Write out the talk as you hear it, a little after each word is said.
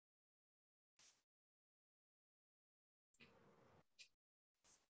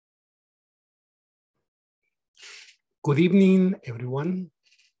Good evening, everyone.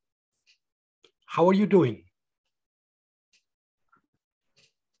 How are you doing?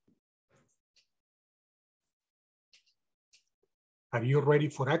 Are you ready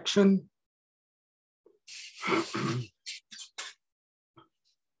for action?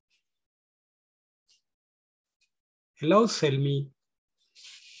 Hello, Selmi.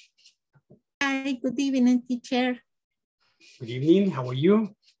 Hi, good evening, teacher. Good evening, how are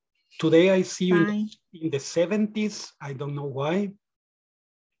you? Today I see you Fine. in the 70s. I don't know why.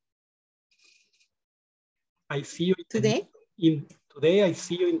 I see you Today? Today I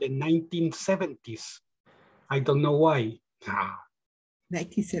see you in the 1970s. I don't know why.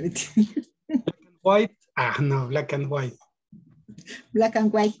 1970. Black and white? No, black and white. Black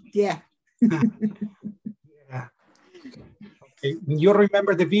and white, yeah. Yeah. Okay. You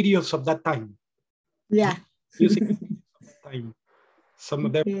remember the videos of that time? Yeah. Music videos of that time. Some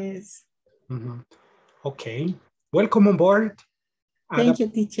of them. Yes. Mm-hmm. Okay. Welcome on board. Thank you,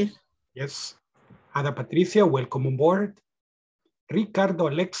 teacher. Yes. Ada Patricia, welcome on board. Ricardo,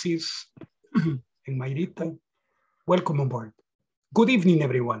 Alexis, and Mayrita, welcome on board. Good evening,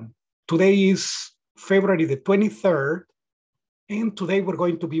 everyone. Today is February the 23rd, and today we're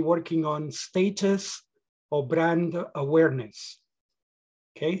going to be working on stages of brand awareness.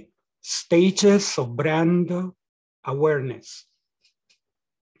 Okay, stages of brand awareness.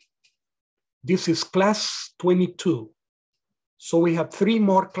 This is class 22. So we have 3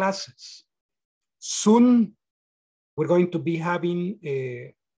 more classes. Soon, we're going to be having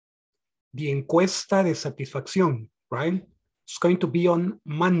the encuesta de satisfacción, right? It's going to be on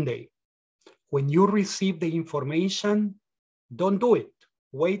Monday. When you receive the information, don't do it.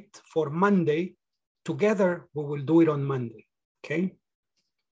 Wait for Monday. Together, we will do it on Monday, okay?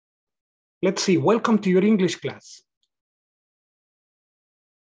 Let's see, welcome to your English class.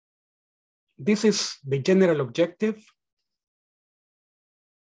 This is the general objective.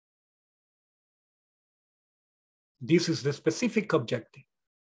 This is the specific objective.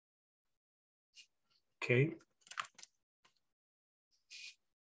 Okay.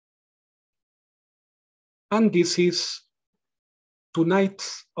 And this is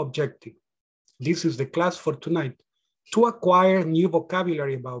tonight's objective. This is the class for tonight. To acquire new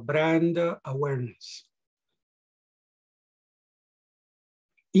vocabulary about brand awareness.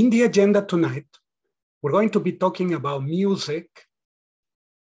 In the agenda tonight, we're going to be talking about music.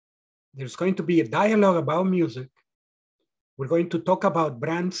 There's going to be a dialogue about music. We're going to talk about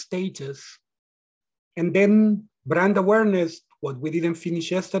brand stages. And then brand awareness, what we didn't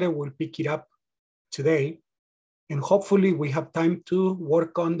finish yesterday, we'll pick it up today. And hopefully we have time to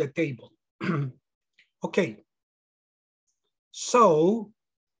work on the table. Okay. So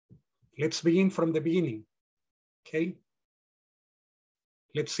let's begin from the beginning. Okay.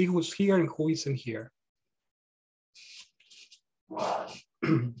 Let's see who's here and who isn't here.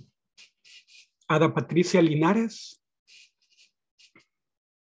 Ada Patricia Linares.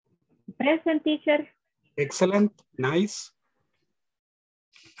 Present, teacher. Excellent, nice.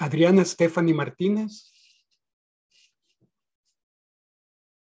 Adriana Stephanie Martinez.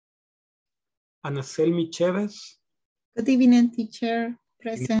 Ana Selmi Chavez. Good evening, teacher.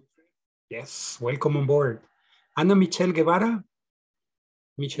 Present. Yes, welcome on board. Ana Michelle Guevara.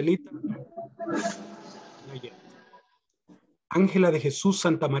 Michelita. Not yet. Ángela de Jesús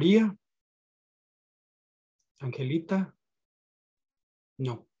Santa María. Angelita.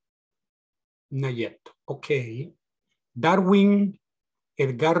 No. Not yet. Okay. Darwin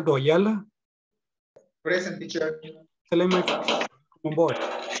Edgardo Ayala. Present, teacher. Excellent, my friend. Welcome on board.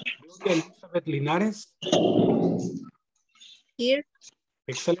 Gloria Elizabeth Linares. Here.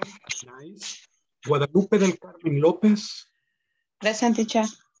 Excellent. Nice. Guadalupe del Carmen López. Present, teacher.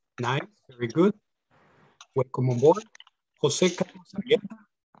 Nice. Very good. Welcome on board. José Carlos Argueta.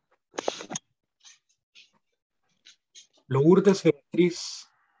 Lourdes Beatriz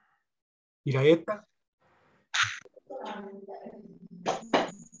Iraeta.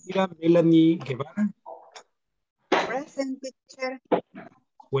 Mira Melanie Guevara. Present, teacher.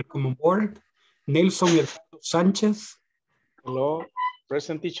 Welcome on board. Nelson Hernando Sánchez. Hello,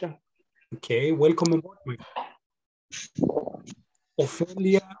 present, teacher. Okay, welcome on board.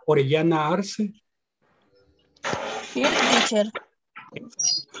 Ofelia Orellana Arce. Here, teacher.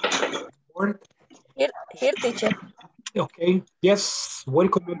 Board. Here, teacher. Okay, yes,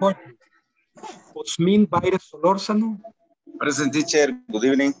 welcome on board. Osmin Baires Solórzano. Present, teacher. Good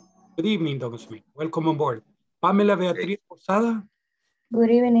evening. Good evening, Don Osmin. Welcome on board. Pamela Beatriz Posada. Good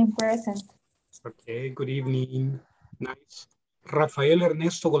evening, present. Okay, good evening. Nice. Rafael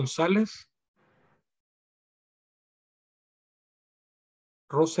Ernesto González.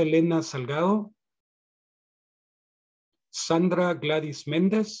 Rosa Elena Salgado. Sandra Gladys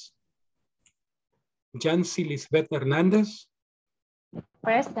Méndez. Yancy Lisbeth Hernández.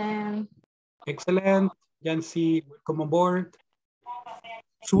 Present. Excellent. Yancy, welcome on board.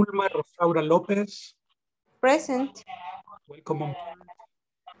 Zulma Rosaura López. Present. Welcome on board.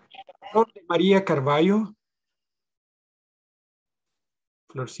 Flor de María Carballo.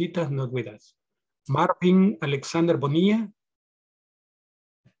 Florcita, not with us. Marvin Alexander Bonilla.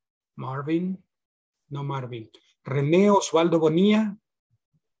 Marvin, no Marvin. René Osvaldo Bonilla.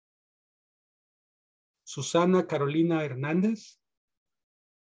 Susana Carolina Hernández.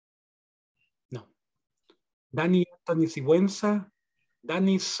 No. Dani Anthony Sigüenza.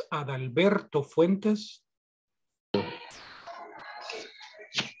 Danis Adalberto Fuentes.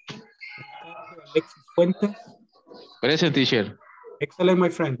 Alexis Fuentes. Present, teacher. Excellent, my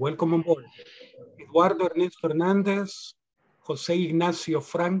friend. Welcome on board. Eduardo Ernesto Hernández. José Ignacio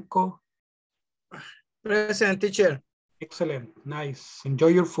Franco. Present, teacher. Excellent. Nice. Enjoy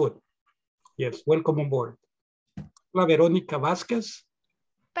your food. Yes, welcome on board. La Verónica Vázquez.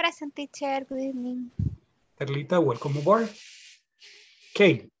 Present, teacher. Good evening. Carlita, welcome on board.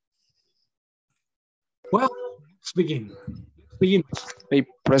 Okay. Well, let's begin. Let's begin. Hey,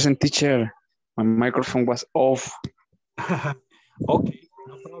 present, teacher. My microphone was off. Okay,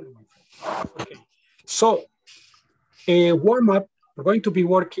 no problem. Okay. So, a warm-up. We're going to be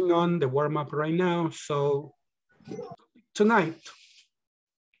working on the warm-up right now. So, tonight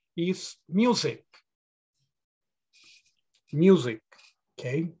is music. Music,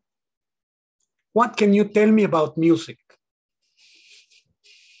 okay? What can you tell me about music?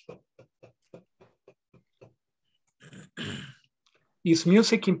 Is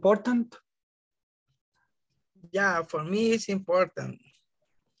music important? Yeah, for me it's important.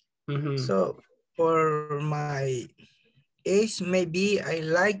 So for my age, maybe I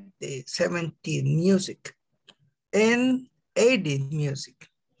like the 70s music and 80s music.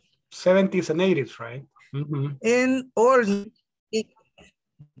 70s and 80s, right? And all music.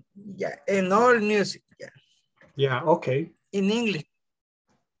 Yeah, and all music. Yeah. Yeah, okay. In English.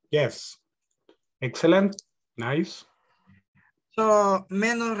 Yes. Excellent. Nice. So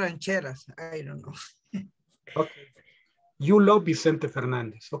menos rancheras. I don't know. Okay. You love Vicente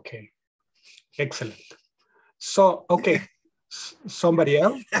Fernandez. Okay. Excellent. So, okay. Somebody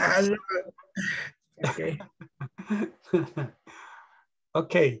else? Okay.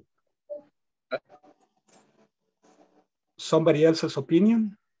 Okay. Somebody else's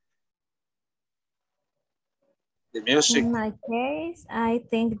opinion? The music. In my case, I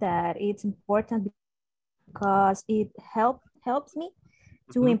think that it's important because it helps me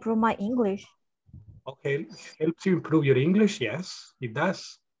to improve my English. Okay, helps you improve your English? Yes, it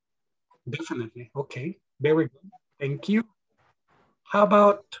does. Definitely. Okay, very good. Thank you. How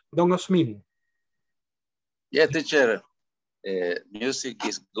about Don Osmin? Yeah, teacher. Music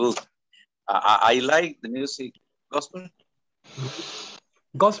is good. I like the music. Gospel?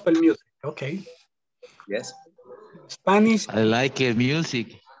 Gospel music, okay. Yes. Spanish? I like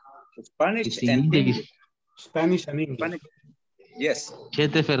music. Spanish in and English. Spanish and English. Spanish. Yes.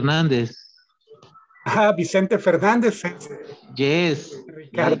 Chete Fernández. Ah, Vicente Fernandez. Yes.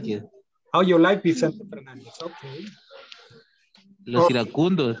 Ricardo. Like it. How you like Vicente Fernandez? Okay. Los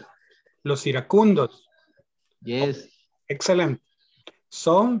iracundos. Los iracundos. Yes. Okay. Excellent.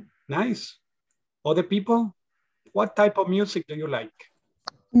 So, nice. Other people, what type of music do you like?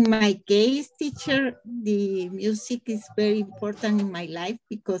 In my case, teacher, the music is very important in my life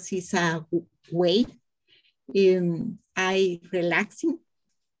because it's a way I relaxing.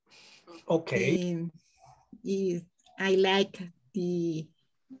 Okay. I like the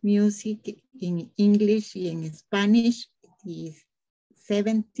music in English and in Spanish, the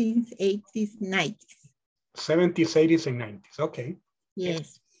 70s, 80s, 90s. 70s, 80s, and 90s. Okay.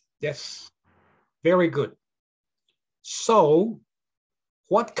 Yes. Yes. Very good. So,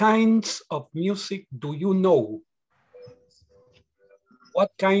 what kinds of music do you know?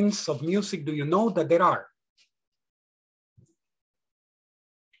 What kinds of music do you know that there are?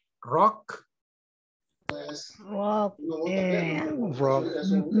 Rock. Rock. Rock.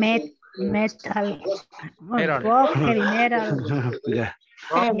 Metal. Metal. Rock, heavy metal. Yeah.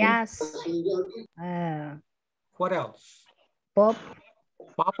 Rock. Jazz. What else? Pop.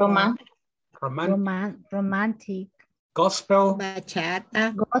 Pop. Romantic. Gospel.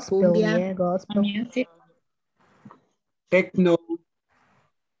 Bachata. Gospel, cumbia, yeah, gospel. Music. Techno.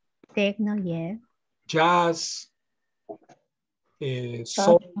 Techno, yeah. Jazz.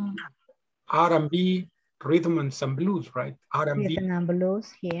 Soul. R&B. Rhythm and some blues, right? R&B. Rhythm and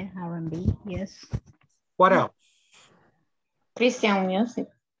blues, yeah, R&B, yes. What else? Christian music.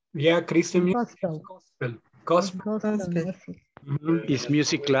 Yeah, Christian music. Gospel. Gospel. Gospel. Music. Is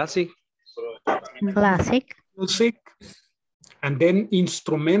music classic? Classic. Music. And then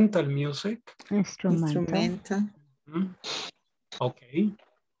instrumental music. Instrumental. Okay.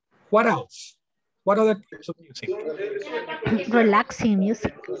 What else? What other types of music? Relaxing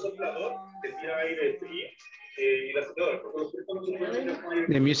music.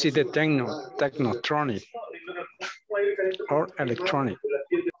 The music, the technotronic or electronic.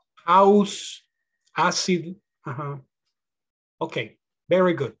 House, acid. Okay,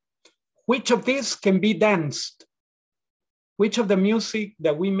 very good. Which of these can be danced? Which of the music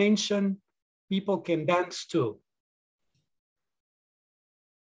that we mentioned people can dance to?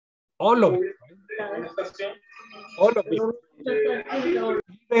 All of it. All of it.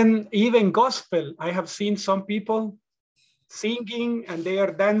 Even gospel. I have seen some people singing and they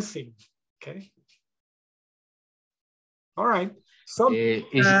are dancing. Okay. All right. So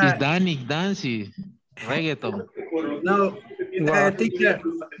Is Danny dancing? Reggaeton. No, teacher.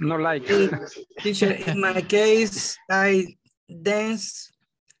 No like. Teacher, in my case, I dance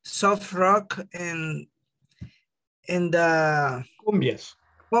soft rock and the cumbias.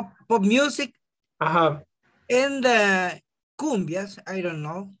 Pop music. And the cumbias, I don't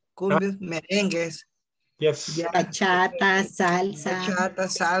know. Cumbias, merengues. Yes. Yeah. Bachata, salsa. Bachata,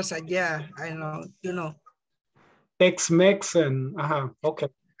 salsa, yeah, I know, you know. Tex-Mex and, okay.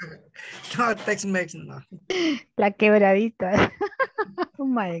 No, Tex-Mex, no. La quebradita. Oh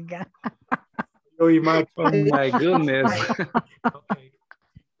my God. Oh my goodness. Okay.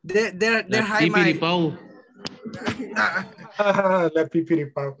 They're high my...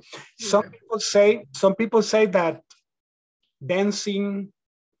 Some people say that dancing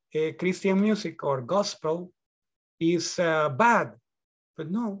Christian music or gospel is bad, but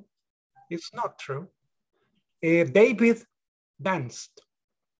no, it's not true. David danced,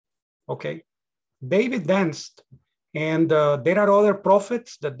 okay? David danced, and there are other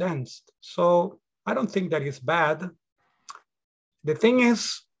prophets that danced. So I don't think that is bad. The thing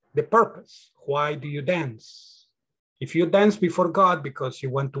is the purpose. Why do you dance? If you dance before God because you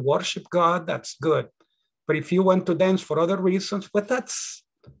want to worship God, that's good. But if you want to dance for other reasons, but that's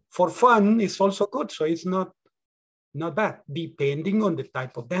for fun, it's also good. So it's not bad, depending on the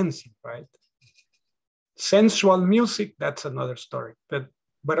type of dancing, right? Sensual music, that's another story.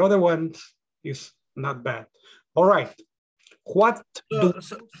 But other ones is not bad. All right. What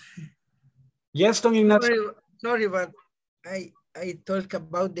Yes, Don Ignacio. Sorry, but I talk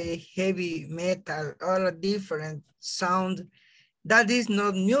about the heavy metal, all a different sound. That is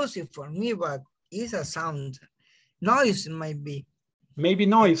not music for me, but it's a sound. Noise might be. Maybe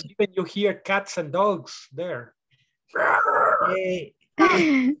noise. Even you hear cats and dogs there.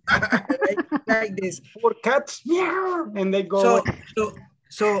 Like this. Poor cats, meow, and they go.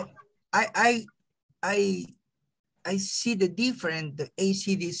 So I see the different, the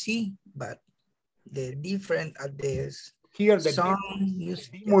AC/DC, but the different at this. Here the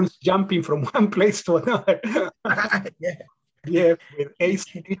demons jumping from one place to another. Yeah, with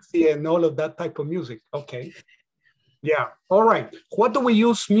AC/DC and all of that type of music. Okay. Yeah. All right. What do we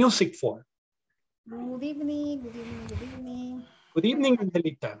use music for? Good evening. Good evening. Good evening. Good evening,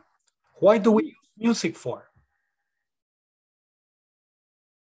 Angelita. Why do we use music for?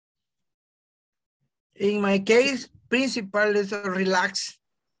 In my case, principal is relax.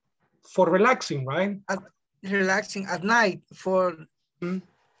 For relaxing, right? Relaxing at night for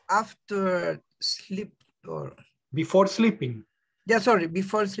after sleep or before sleeping. Yeah, sorry,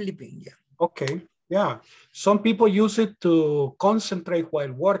 before sleeping. Yeah. Okay. Yeah. Some people use it to concentrate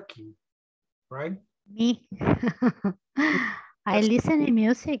while working, right? Me. I listen to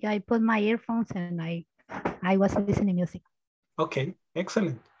music. I put my earphones and I was listening to music. Okay.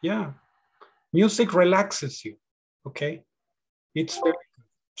 Excellent. Yeah. Music relaxes you. Okay. It's very good.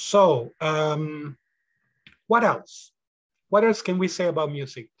 So, what else? What else can we say about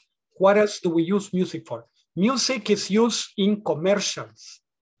music? What else do we use music for? Music is used in commercials.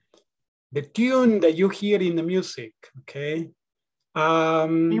 The tune that you hear in the music, okay?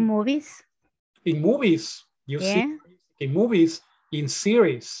 In movies? In movies. You see in movies, in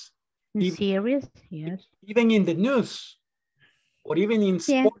series. In series, yes. Even in the news, or even in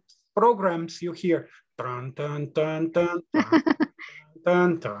sports programs, you hear dun, dun, dun, dun, dun,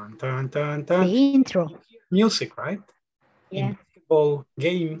 dun, dun, dun, dun, dun. The intro. Music, right? Yeah. In basketball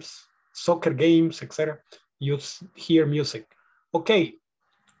games, soccer games, etc. You hear music. Okay.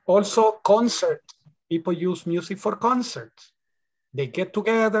 Also, concerts. People use music for concerts. They get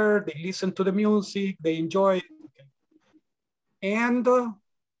together, they listen to the music, they enjoy it. Okay. And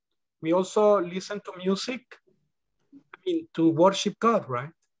we also listen to music to worship God,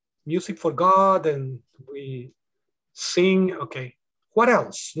 right? music for God and we sing. Okay. What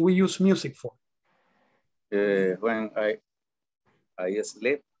else do we use music for? When I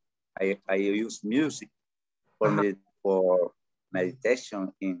sleep, I use music for for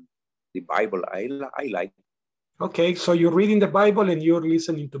meditation in the Bible. I like. Okay, so you're reading the Bible and you're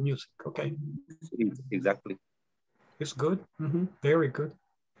listening to music. Okay. Exactly. It's good. Very good.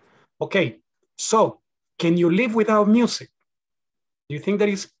 Okay, so can you live without music? Do you think that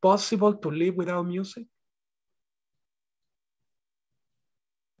it's possible to live without music?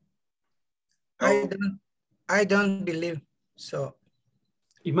 I don't believe so.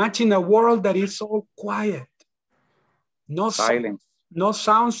 Imagine a world that is all quiet. No silence. No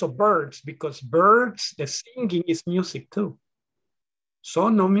sounds of birds, because birds, the singing is music too. So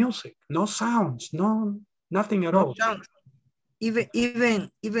no music, no sounds, nothing at all. Sounds. Even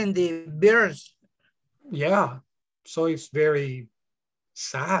the birds. Yeah, so it's very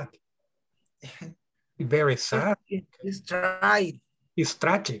sad. Very sad. It's tragic. It's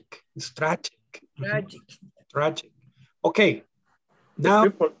tragic. It's tragic. Tragic. Tragic. Okay. Now.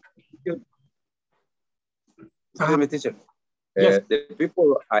 Excuse me, teacher. Yes. The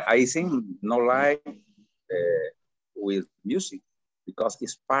people I think no like with music because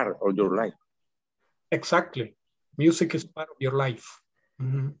it's part of your life. Exactly. Music is part of your life.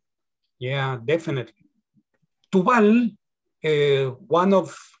 Yeah, definitely. Tubal,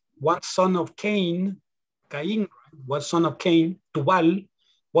 one son of Cain, was son of Cain, Tubal,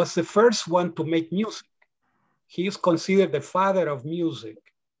 was the first one to make music. He is considered the father of music.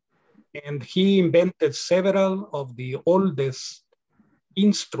 And he invented several of the oldest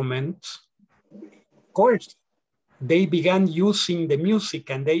instruments. Of course, they began using the music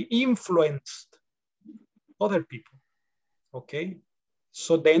and they influenced other people, okay?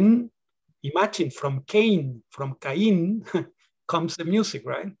 So then imagine from Cain comes the music,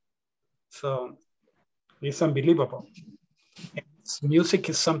 right? So it's unbelievable. And music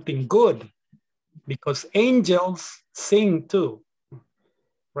is something good because angels sing too,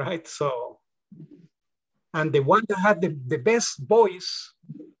 right? So, and the one that had the best voice,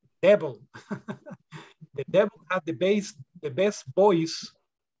 devil. The devil had the best voice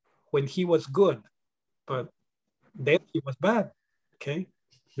when he was good, but then he was bad, okay?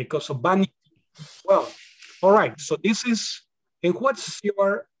 Because of vanity. Well, all right, so this is, and what's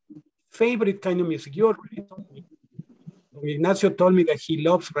your favorite kind of music? You already told me. Ignacio told me that he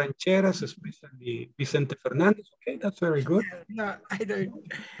loves rancheras, especially Vicente Fernandez. Okay, that's very good. No,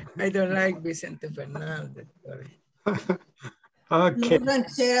 I don't like Vicente Fernandez. Okay. Low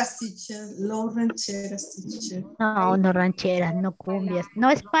rancheras, teacher. Low rancheras, teacher. No, no rancheras, no cumbias.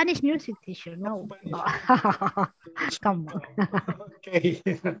 No Spanish music, teacher, no. Come on. Okay.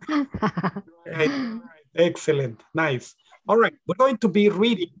 Right. Excellent. Nice. All right. We're going to be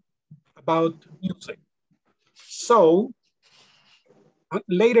reading about music. So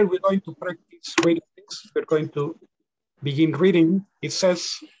later we're going to practice reading this. We're going to begin reading. It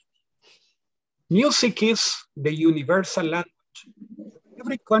says, music is the universal language.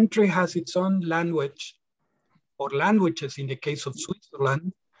 Every country has its own language, or languages in the case of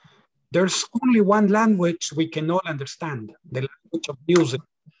Switzerland. There's only one language we can all understand, the language of music.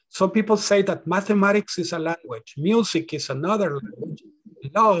 Some people say that mathematics is a language, music is another language,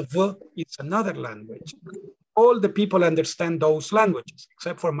 love is another language. All the people understand those languages,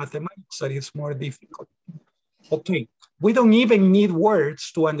 except for mathematics, that is more difficult. Okay, we don't even need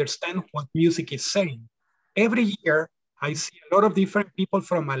words to understand what music is saying. Every year, I see a lot of different people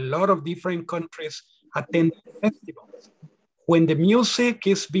from a lot of different countries attend festivals. When the music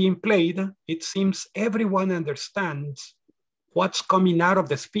is being played, it seems everyone understands what's coming out of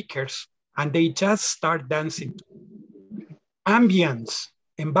the speakers and they just start dancing. Ambience,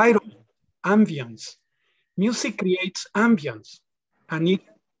 environment, ambience. Music creates ambience and it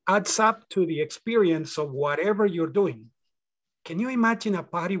adds up to the experience of whatever you're doing. Can you imagine a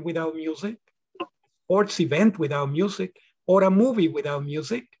party without music? Sports event without music, or a movie without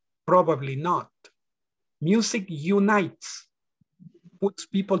music? Probably not. Music unites, puts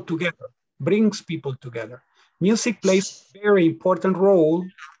people together, brings people together. Music plays a very important role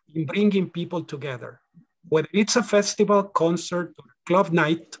in bringing people together. Whether it's a festival, concert, or club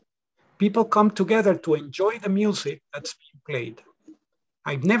night, people come together to enjoy the music that's being played.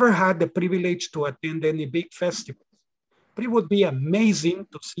 I've never had the privilege to attend any big festival, but it would be amazing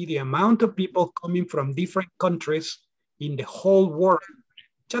to see the amount of people coming from different countries in the whole world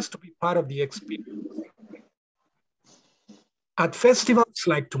just to be part of the experience. At festivals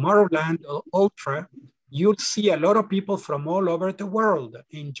like Tomorrowland or Ultra, you'll see a lot of people from all over the world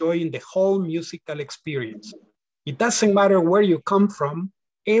enjoying the whole musical experience. It doesn't matter where you come from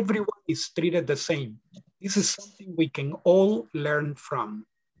Everyone is treated the same. This is something we can all learn from.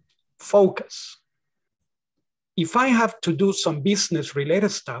 Focus. If I have to do some business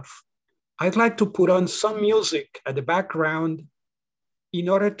related stuff, I'd like to put on some music at the background in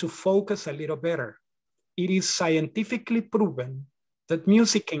order to focus a little better. It is scientifically proven that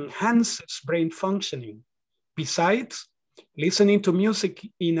music enhances brain functioning. Besides, listening to music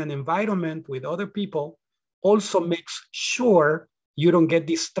in an environment with other people also makes sure you don't get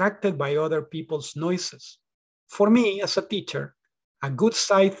distracted by other people's noises. For me, as a teacher, a good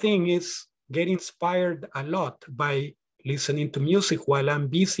side thing is get inspired a lot by listening to music while I'm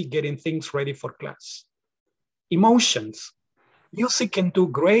busy getting things ready for class. Emotions. Music can do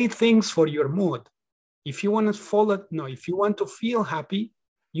great things for your mood. If you want to feel happy,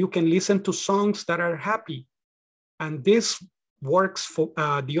 you can listen to songs that are happy. And this works for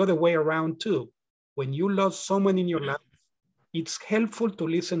the other way around too. When you lost someone in your life, it's helpful to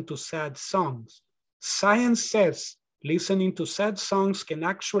listen to sad songs. Science says listening to sad songs can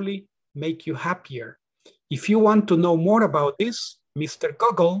actually make you happier. If you want to know more about this, Mr.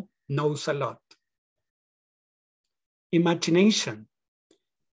 Google knows a lot. Imagination.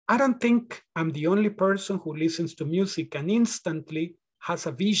 I don't think I'm the only person who listens to music and instantly has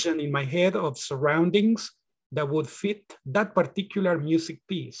a vision in my head of surroundings that would fit that particular music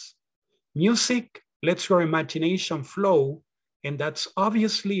piece. Music lets your imagination flow, and that's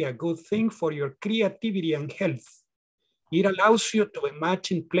obviously a good thing for your creativity and health. It allows you to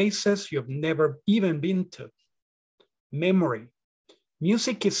imagine places you've never even been to. Memory.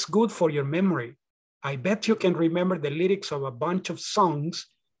 Music is good for your memory. I bet you can remember the lyrics of a bunch of songs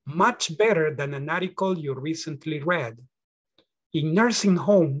much better than an article you recently read. In nursing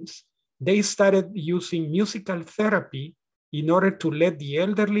homes, they started using musical therapy in order to let the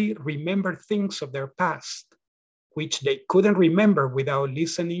elderly remember things of their past, which they couldn't remember without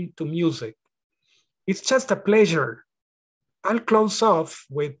listening to music. It's just a pleasure. I'll close off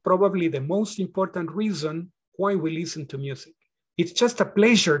with probably the most important reason why we listen to music. It's just a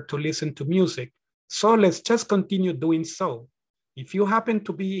pleasure to listen to music, so let's just continue doing so. If you happen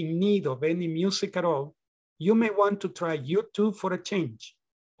to be in need of any music at all, you may want to try YouTube for a change.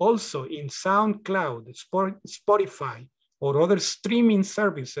 Also, in SoundCloud, Spotify, or other streaming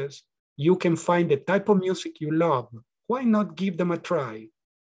services, you can find the type of music you love. Why not give them a try?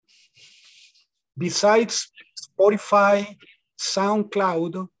 Besides, Spotify,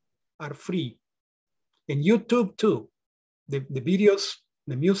 SoundCloud are free. And YouTube too. The videos,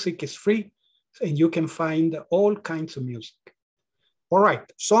 the music is free, and you can find all kinds of music. All right,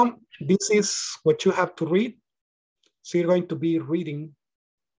 so this is what you have to read. So you're going to be reading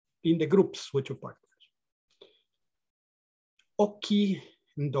in the groups with your partners. Okie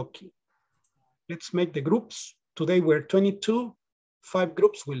dokie. Let's make the groups. Today we're 22, 5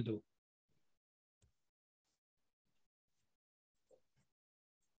 groups will do.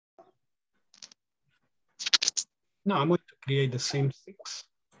 No, I'm going to create the same 6.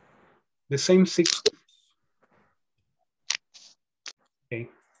 The same 6 groups. Okay,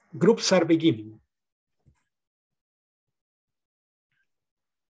 groups are beginning.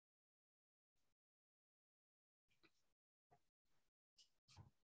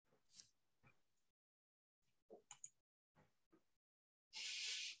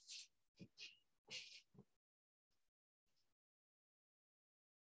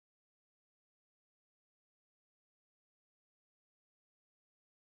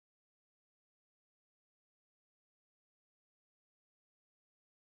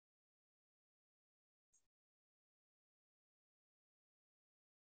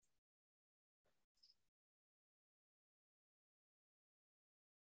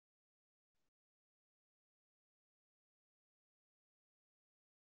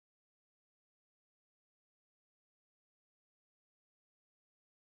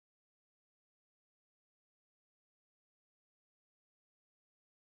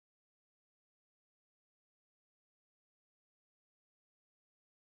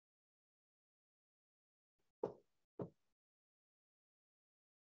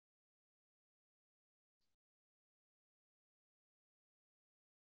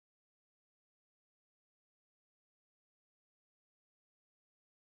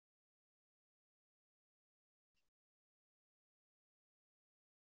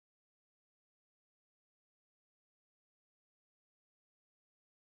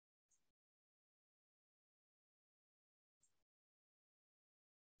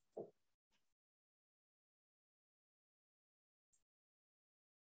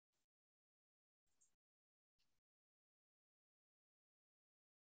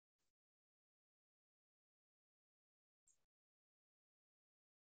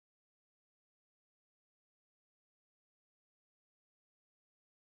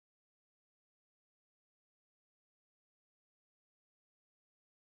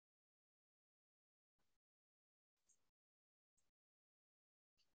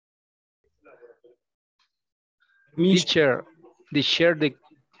 Teacher, share the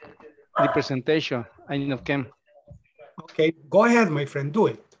presentation. I know can. Okay, go ahead, my friend, do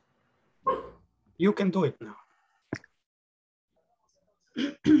it. You can do it now.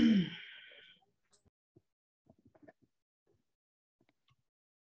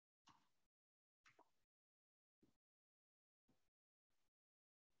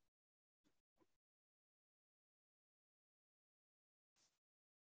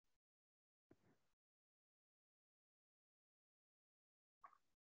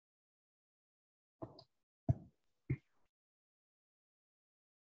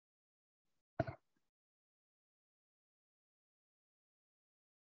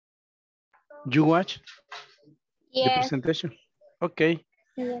 You watch the Yes. presentation? Okay.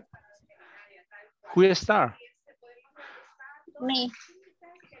 Yes. Who start? Me.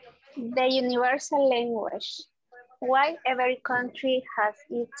 The universal language. Why every country has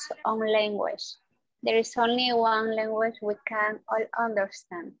its own language? There is only one language we can all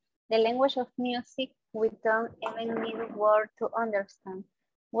understand. The language of music, we don't even need a word to understand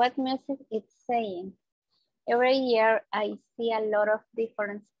what music is saying. Every year I see a lot of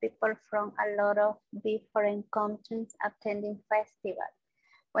different people from a lot of different countries attending festivals.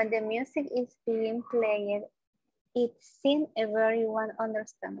 When the music is being played, it seems everyone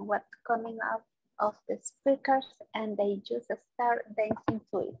understands what's coming out of the speakers and they just start dancing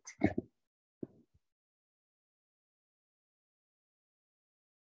to it.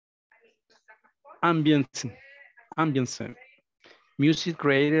 Ambience. Music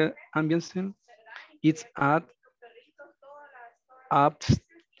created ambience. It's add up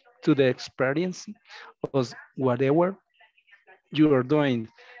to the experience of whatever you are doing.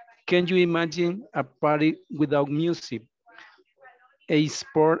 Can you imagine a party without music? A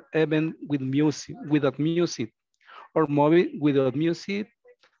sport event with music, without music, or movie without music?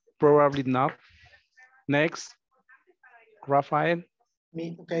 Probably not. Next, Rafael.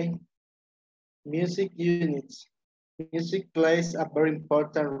 Okay. Music units. Music plays a very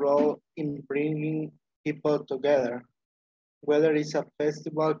important role in bringing people together. Whether it's a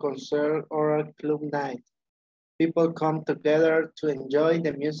festival, concert, or a club night, people come together to enjoy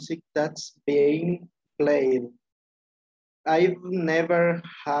the music that's being played. I've never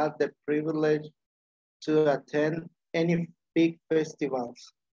had the privilege to attend any big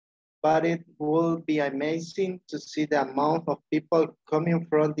festivals, but it would be amazing to see the amount of people coming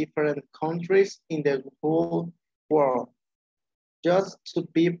from different countries in the whole world, just to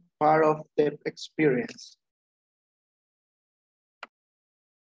be part of the experience.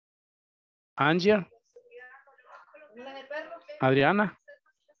 Angia. Adriana.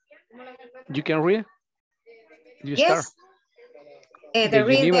 You can read? You Yes. start. The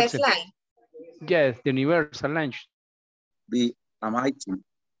read the slide. Yes, the universal language. Be amazing.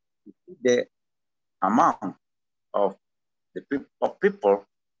 The amount of people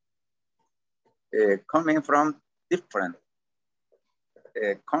coming from different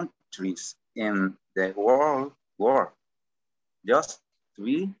countries in the world just to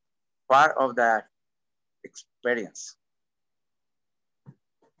be part of that experience.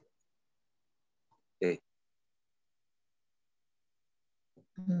 Okay.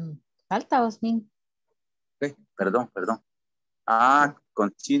 Falta, Osmin. Okay, perdón.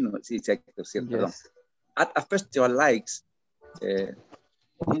 Continue. Sí, cierto, perdón. At a festival like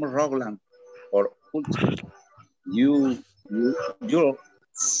Roland or Culture, you'll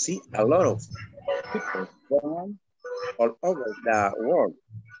see a lot of people from all over the world.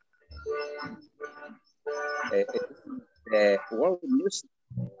 The world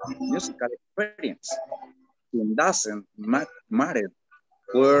musical experience. It doesn't matter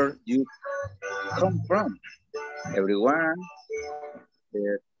where you come from. Everyone,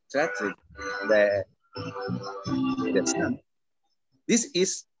 the sun. This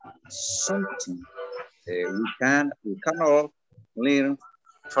is something we can all learn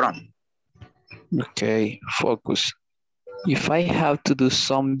from. Okay, focus. If I have to do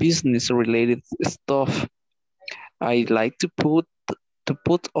some business related stuff, I like to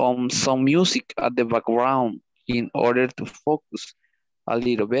put on some music at the background in order to focus a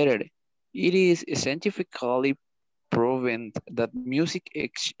little better. It is scientifically proven that music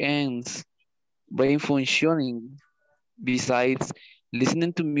exchanges brain functioning. Besides,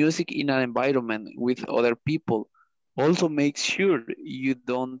 listening to music in an environment with other people also makes sure you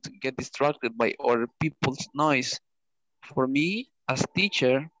don't get distracted by other people's noise. For me, as a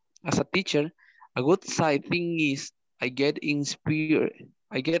teacher, a good side thing is I get inspired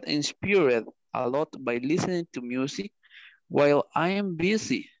a lot by listening to music while I am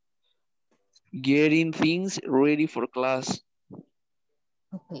busy getting things ready for class.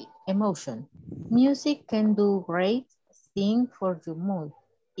 Okay, emotion. Music can do great things for your mood.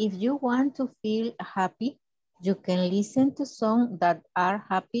 If you want to feel happy, you can listen to songs that are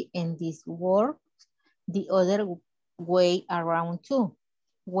happy, and this works the other way around too.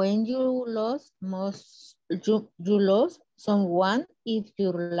 When you lose someone, if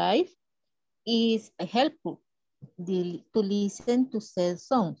your life is helpful to listen to sad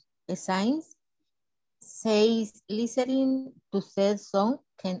songs. A science says listening to sad song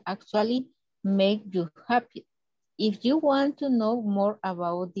can actually make you happy. If you want to know more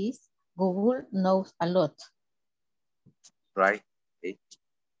about this, Google knows a lot. Right. Okay.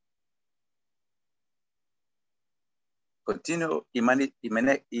 Continue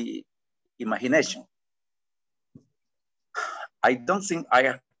imagination. I don't think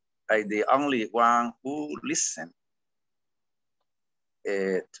I the only one who listen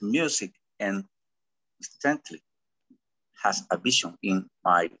to music and instantly has a vision in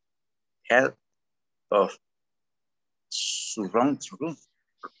my head of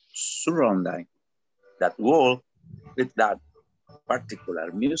surrounding that world with that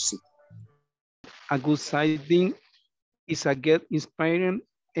particular music. A good side thing is I get inspired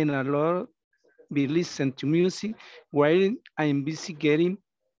and a lot be listen to music while I'm busy getting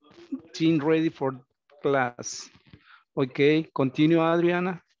things ready for class. Okay, continue,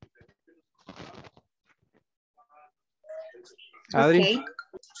 Adriana. Adri?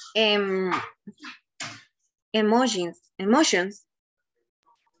 Okay. Emotions.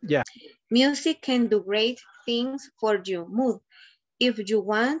 Yeah. Music can do great things for your mood. If you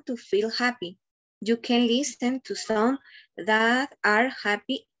want to feel happy, you can listen to songs that are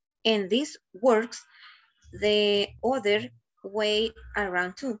happy, and this works the other way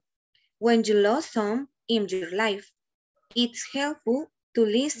around too. When you lose some in your life, it's helpful to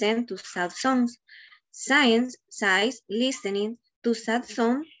listen to sad songs. Science says listening to sad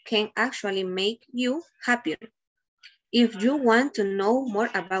songs can actually make you happier. If you want to know more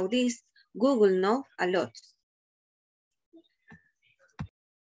about this, Google knows a lot.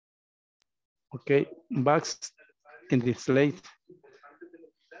 Okay, back in the slide.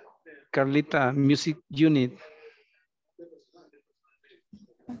 Carlita, music unit.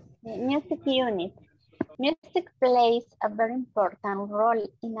 Music unit. Music plays a very important role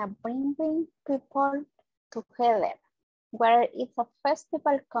in bringing people together, whether it's a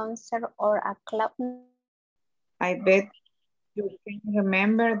festival, concert, or a club. I bet you can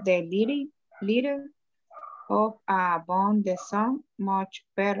remember the lyric of about the song much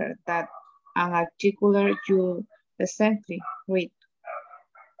better than an article you recently read.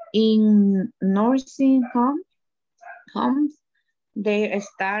 In nursing homes, they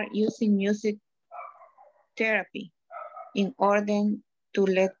start using music therapy in order to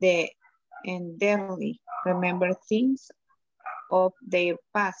let the elderly remember things of their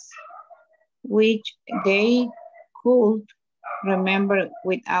past, which they could remember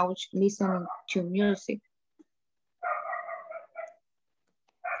without listening to music.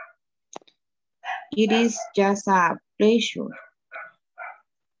 It is just a pleasure.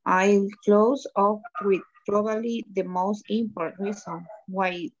 I'll close off with probably the most important reason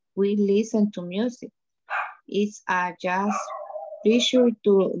why we listen to music. It's a just pleasure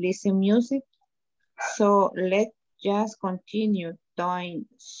to listen music. So let's just continue doing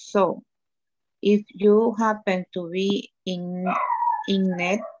so. If you happen to be in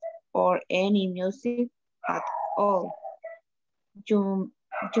net or any music at all, you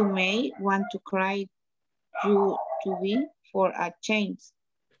may want to try to be for a change.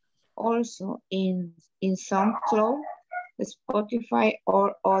 Also in SoundCloud, Spotify,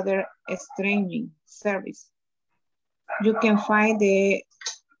 or other streaming service, you can find the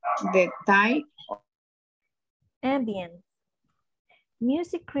type. Ambience.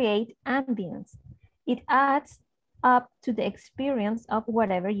 Music creates ambience. It adds up to the experience of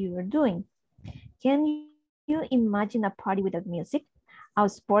whatever you are doing. Can you imagine a party without music, a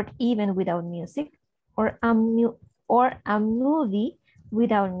sport event without music, or a movie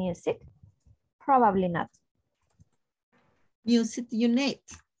without music? Probably not. Music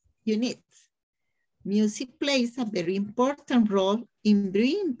units. Music plays a very important role in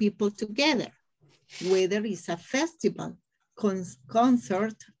bringing people together, whether it's a festival,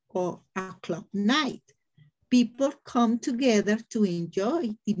 concert, or a club night. People come together to enjoy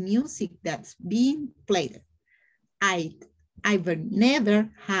the music that's being played. I've never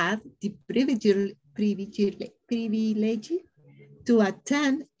had the privilege to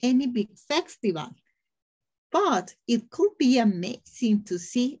attend any big festival, but it could be amazing to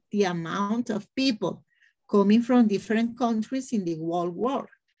see the amount of people coming from different countries in the whole world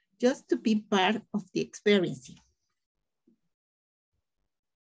just to be part of the experience.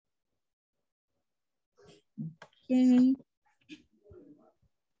 Okay.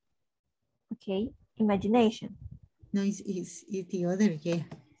 Okay, imagination. No, it's the other, yeah.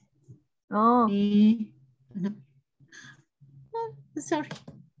 Oh. No. Oh, sorry.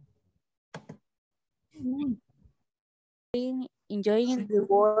 Enjoying the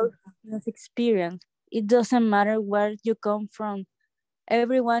world experience. It doesn't matter where you come from.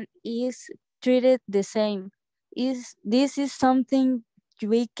 Everyone is treated the same. This is something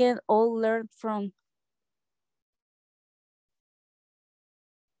we can all learn from.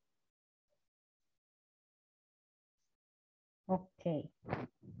 Okay.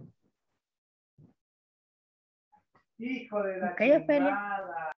 Okay, Ophelia.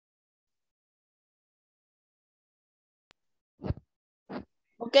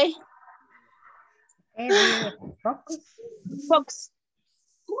 Okay. Focus. Fox.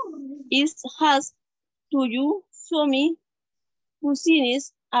 It has to you show me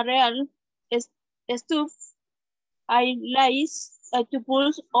cuisines a real stuff. I like to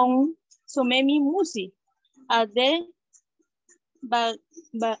put on so many music at the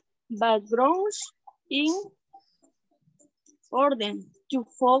backgrounds in order to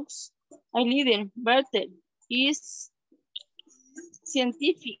Fox a leader better is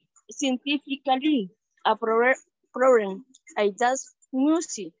scientifically a problem. I just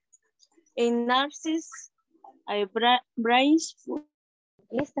music. A narcissist, a brains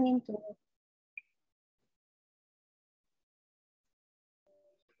listening to.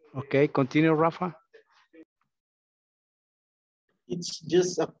 Okay, continue, Rafa. It's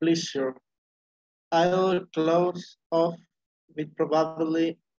just a pleasure. I'll close off with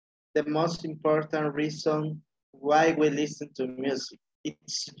probably the most important reason why we listen to music.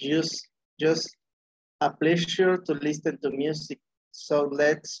 It's just a pleasure to listen to music. So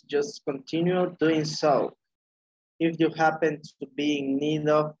let's just continue doing so. If you happen to be in need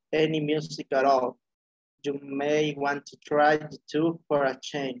of any music at all, you may want to try the two for a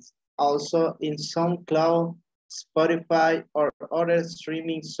change. Also, in SoundCloud, Spotify, or other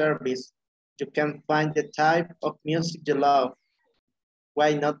streaming service, you can find the type of music you love.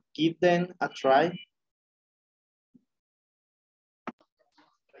 Why not give them a try?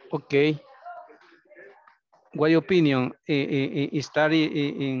 Okay. What your opinion? Study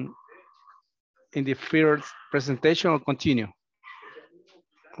in the first presentation or continue?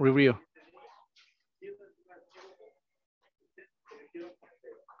 Review.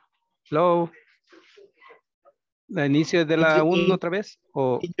 Hello. ¿La inicio de la 1 otra vez?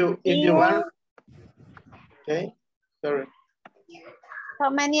 O... If you want. Okay, sorry. How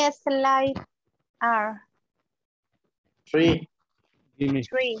many slides are? 3. Give me.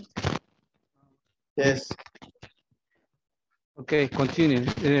 3. Yes. Okay, continue.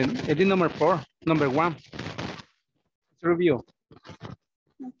 Edit number 4, number 1. Let's review.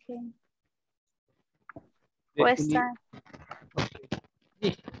 Okay.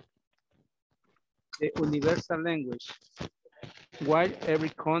 The universal language. While every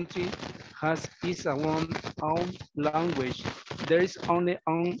country has its own language, there is only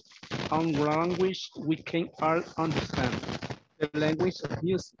one language we can all understand, the language of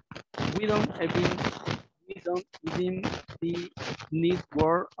music. We don't even need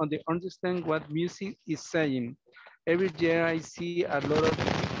word to understand what music is saying. Every year I see a lot of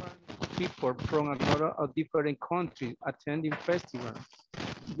different people from a lot of different countries attending festivals.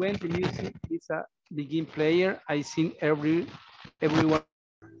 When the music is a begin player, I think everyone.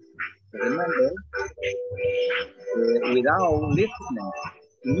 Remember, without listening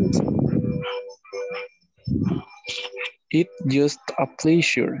to music. It's just a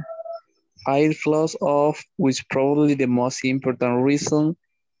pleasure. I'll close off with probably the most important reason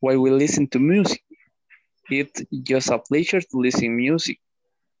why we listen to music. It's just a pleasure to listen to music.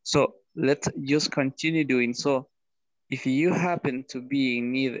 So let's just continue doing so. If you happen to be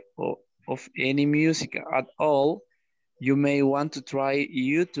in need of any music at all, you may want to try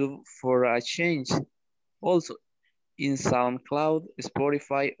YouTube for a change. Also, in SoundCloud,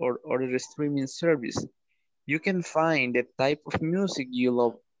 Spotify, or other streaming service, you can find the type of music you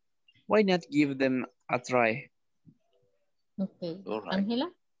love. Why not give them a try? Okay, Right.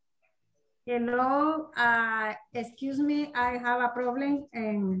 Angela? Hello, excuse me, I have a problem.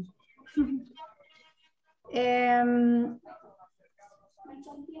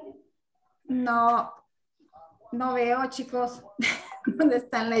 No veo, chicos, ¿dónde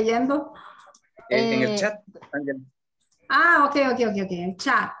están leyendo? En el chat, Ángel. Ah, ok, el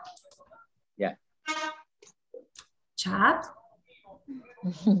chat. Yeah. Chat?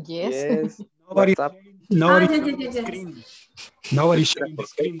 Yes. Nobody yeah. screen. Nobody sharing the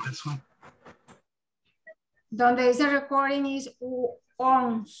screen, that's why. Donde dice recording is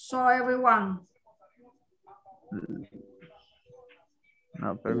on, so everyone.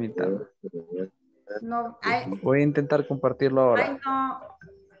 No, permítame. No, Voy a intentar compartirlo ahora.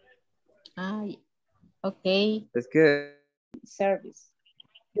 Okay. Es que Service.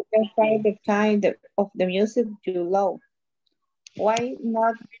 You can find the kind of the music you love. Why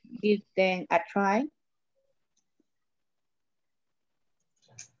not give them a try?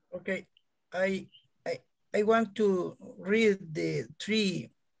 Okay, I want to read the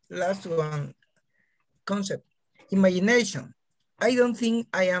last one concept. Imagination. I don't think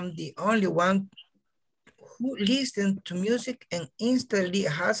I am the only one who listens to music and instantly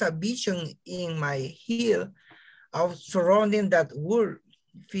has a vision in my head of surrounding that world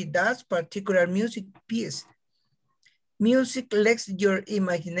with that particular music piece. Music lets your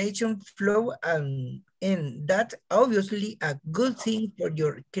imagination flow and that's obviously a good thing for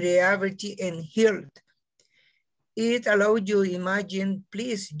your creativity and health. It allows you to imagine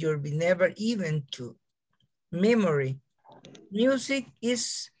places you've never even to. Memory. Music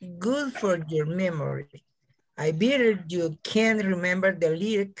is good for your memory. I bet you can remember the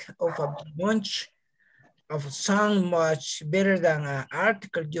lyric of a bunch of songs much better than an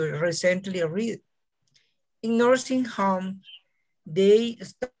article you recently read. In nursing home, they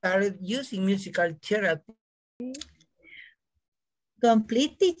started using musical therapy.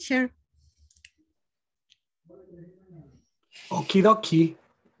 Complete, teacher. Okie dokie.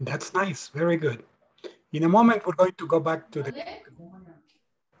 That's nice. Very good. In a moment, we're going to go back to the...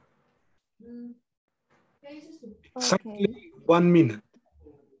 Exactly 1 minute.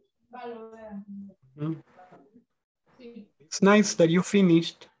 It's nice that you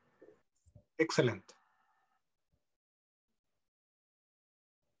finished. Excellent.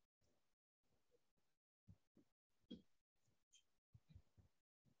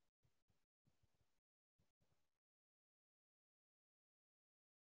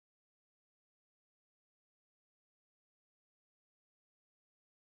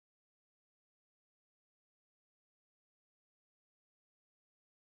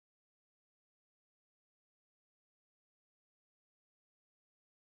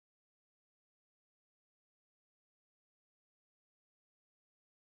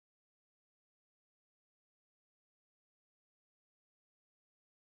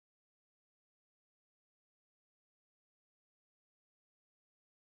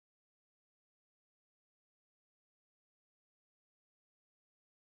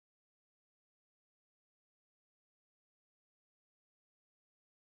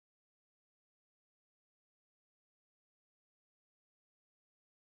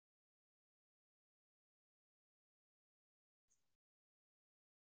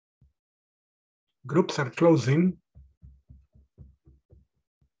 Groups are closing.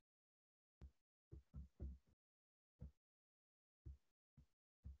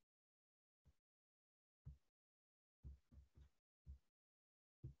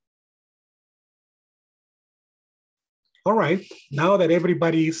 All right, now that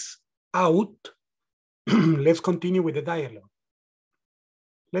everybody's out, let's continue with the dialogue.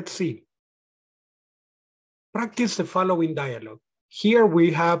 Let's see. Practice the following dialogue. Here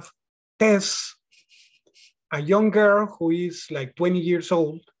we have Tess, a young girl who is like 20 years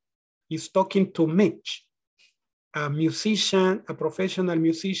old, is talking to Mitch, a musician, a professional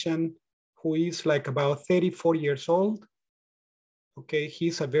musician who is like about 34 years old. Okay,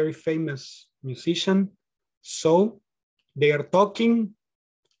 he's a very famous musician. So they are talking.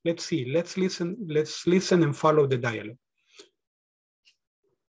 Let's see, let's listen and follow the dialogue.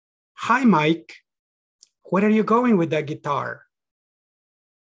 Hi, Mike. Where are you going with that guitar?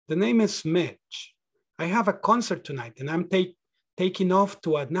 The name is Mitch. I have a concert tonight and I'm taking off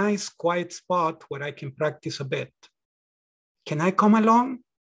to a nice quiet spot where I can practice a bit. Can I come along?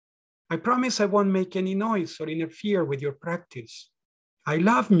 I promise I won't make any noise or interfere with your practice. I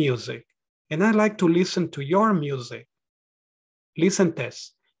love music and I like to listen to your music. Listen,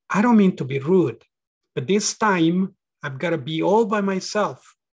 Tess, I don't mean to be rude, but this time I've got to be all by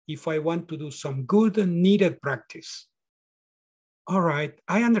myself if I want to do some good and needed practice. All right,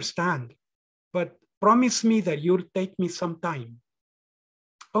 I understand, but promise me that you'll take me some time.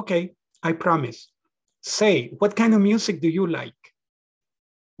 Okay, I promise. Say, what kind of music do you like?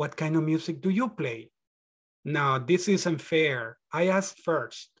 What kind of music do you play? Now, this isn't fair. I asked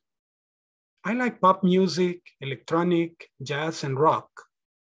first. I like pop music, electronic, jazz, and rock.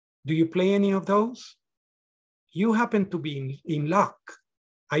 Do you play any of those? You happen to be in luck.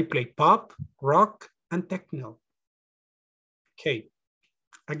 I play pop, rock, and techno. Okay,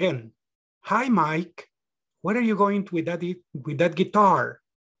 again. Hi, Mike. Where are you going with that guitar?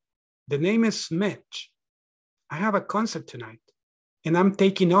 The name is Mitch. I have a concert tonight and I'm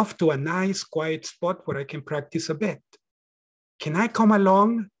taking off to a nice quiet spot where I can practice a bit. Can I come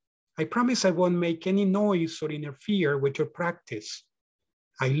along? I promise I won't make any noise or interfere with your practice.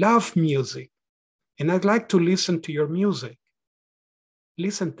 I love music, and I'd like to listen to your music.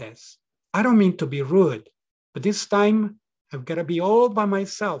 Listen, Tess, I don't mean to be rude, but this time I've got to be all by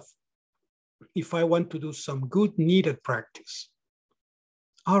myself if I want to do some good needed practice.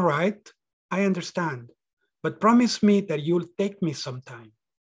 All right, I understand, but promise me that you'll take me sometime.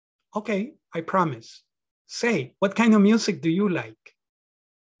 Okay, I promise. Say, what kind of music do you like?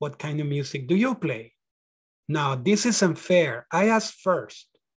 What kind of music do you play? Now, this isn't fair. I asked first.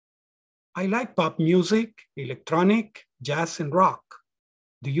 I like pop music, electronic, jazz, and rock.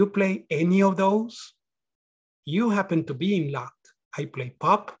 Do you play any of those? You happen to be in luck. I play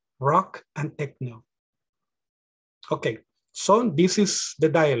pop, rock, and techno. Okay, so this is the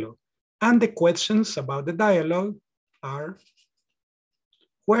dialogue. And the questions about the dialogue are,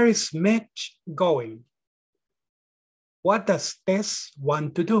 where is Mitch going? What does Tess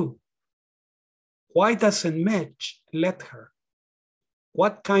want to do? Why doesn't Mitch let her?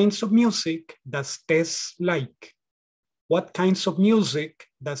 What kinds of music does Tess like? What kinds of music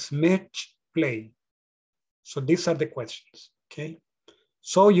does Mitch play? So these are the questions, okay?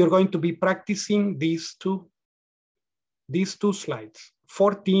 So you're going to be practicing these two slides,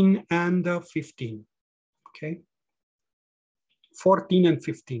 14 and 15, okay? 14 and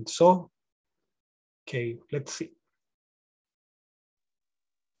 15, so, okay, let's see.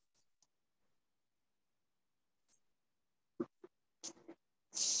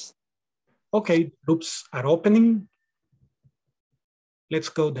 Okay, groups are opening. Let's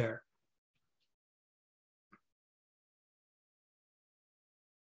go there.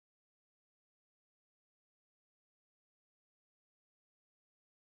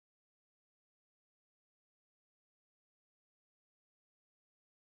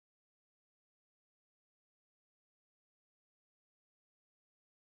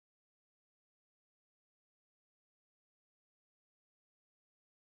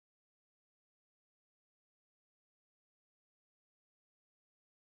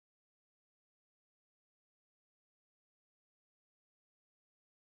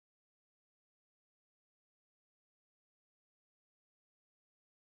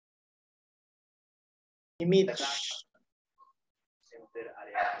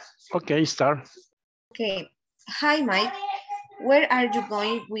 Okay, start. Okay. Hi, Mike. Where are you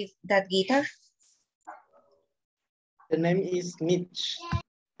going with that guitar? The name is Mitch.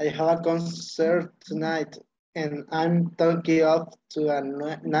 I have a concert tonight and I'm taking off to a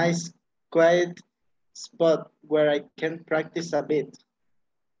nice, quiet spot where I can practice a bit.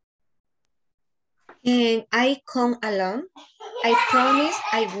 And I come along. I promise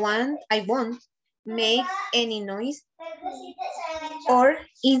I won't make any noise or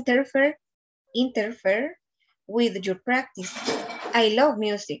interfere with your practice. I love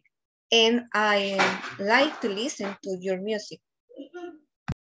music and I like to listen to your music.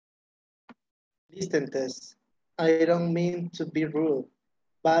 Listen, Tess, I don't mean to be rude,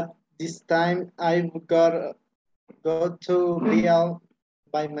 but this time I've got to be out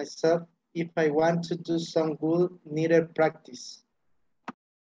by myself if I want to do some good needed practice.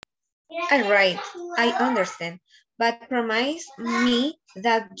 All right, I understand, but promise me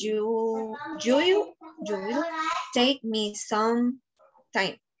that you will take me some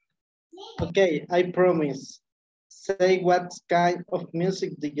time. Okay, I promise. Say, what kind of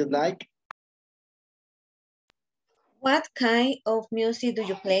music do you like? What kind of music do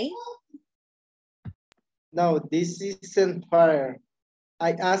you play? No, this isn't fair.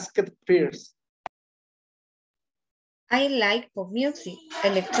 I asked first. I like pop music,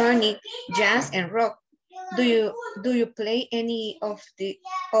 electronic, jazz, and rock. Do you play any of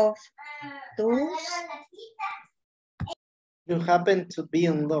those? You happen to be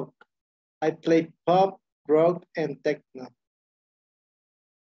in luck. I play pop, rock, and techno.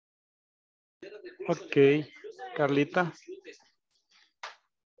 Okay, Carlita.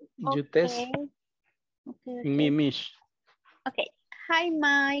 You test. Okay. Me, Mish. Okay. Hi,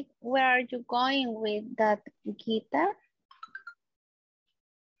 Mike. Where are you going with that guitar?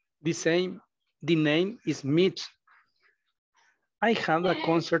 The name is Mitch. I have a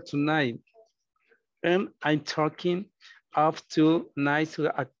concert tonight and I'm talking off to nice.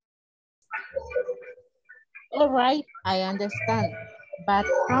 All right, I understand, but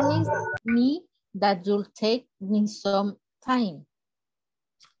promise me that you'll take me some time.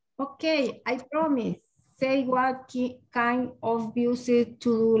 Okay, I promise. Say what kind of music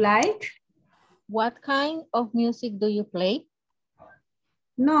do you like? What kind of music do you play?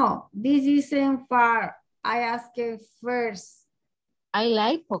 No, this isn't fair. I asked first. I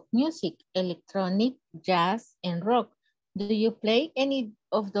like pop music, electronic, jazz, and rock. Do you play any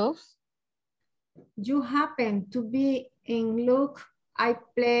of those? You happen to be in look. I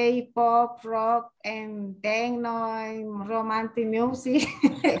play pop, rock, and techno, and romantic music,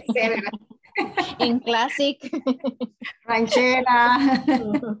 etc. In classic. Ranchera.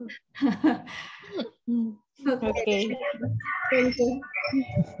 Okay. Thank you.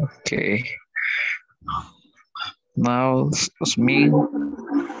 Okay. Now it's me.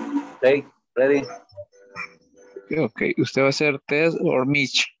 Okay, ready? Okay, ¿usted va a hacer Tess or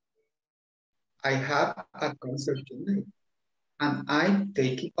Mitch? I have a concert tonight, and I'm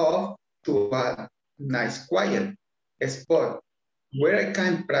taking off to a nice quiet spot where I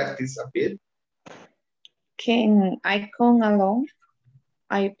can practice a bit. Can I come along?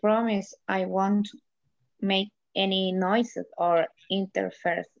 I promise I won't make any noises or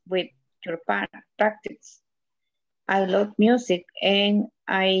interfere with your practice. I love music and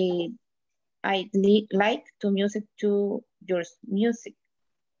I like to music to your music.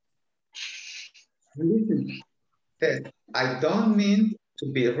 Listen, Ted, I don't mean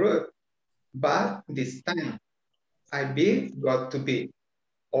to be rude, but this time I've got to be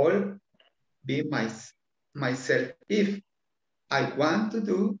all be myself if I want to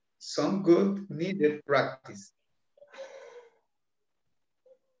do some good needed practice.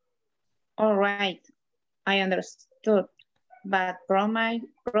 All right, I understood, but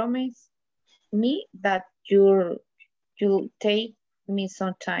promise me that you'll take me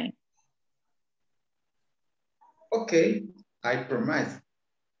some time. Okay, I promise.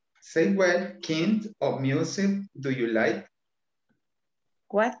 Say what kind of music do you like?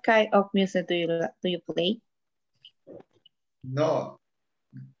 What kind of music do you play? No,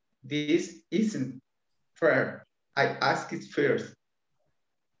 this isn't fair. I asked it first.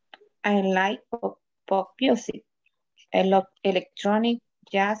 I like pop music. I love electronic,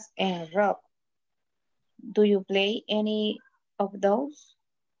 jazz, and rock. Do you play any of those?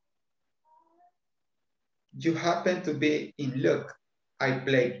 You happen to be in luck. I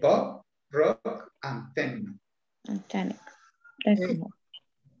play pop, rock, and techno.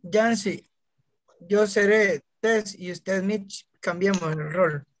 Jancy, yo seré Tess y usted Mitch, cambiamos el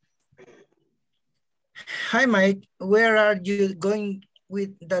rol. Hi Mike, where are you going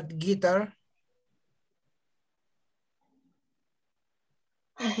with that guitar?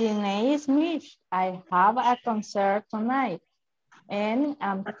 The name is Mitch. I have a concert tonight and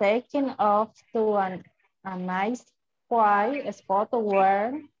I'm taking off to a nice quiet spot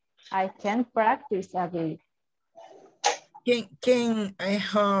where I can practice a bit. Can I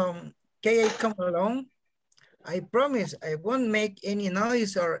come along? I promise I won't make any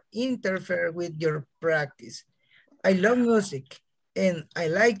noise or interfere with your practice. I love music and I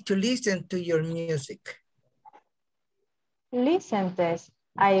like to listen to your music. Listen, Tess,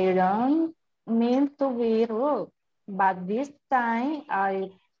 I don't mean to be rude, but this time I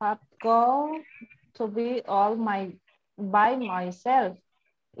have got to be by myself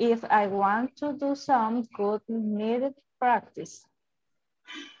if I want to do some good needed practice.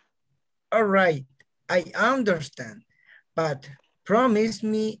 All right, I understand, but promise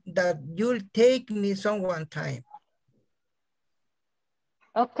me that you'll take me some one time.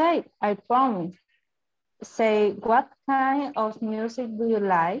 Okay, I promise. Say, what kind of music do you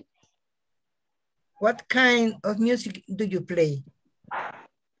like? What kind of music do you play?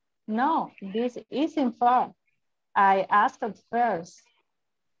 No, this isn't fair. I asked it first.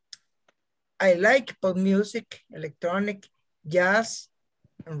 I like pop music, electronic, jazz,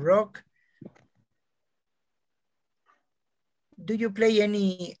 and rock. Do you play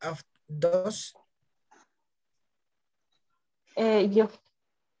any of those?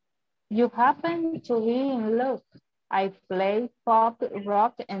 You happen to be in luck. I play pop,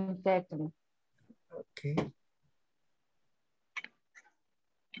 rock, and techno. Okay.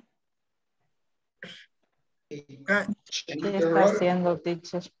 ¿Qué está haciendo,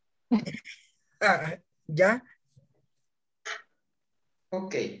 teacher? ¿Ya?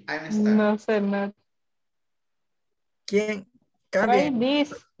 Okay, I'm starting. No sé nada. ¿Quién? Cambia.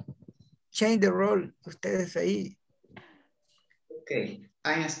 Change the role. Ustedes ahí. Okay,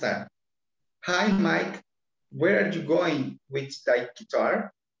 I'm start. Hi, Mike. Where are you going with that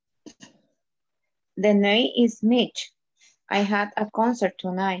guitar? The name is Mitch. I had a concert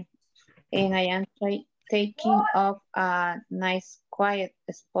tonight and I am taking off a nice quiet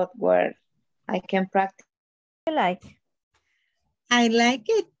spot where I can practice. I like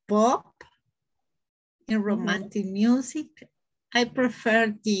it pop and romantic music. I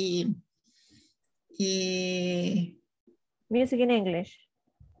prefer the music in English.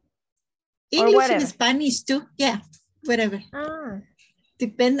 English and Spanish too. Yeah, whatever. Ah,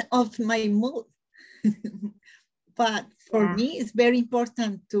 depends of my mood. But for me, it's very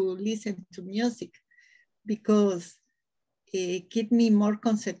important to listen to music because it keeps me more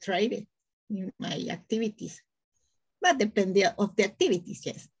concentrated in my activities. But depending of the activities,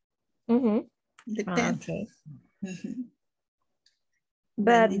 yes. Depends. Okay.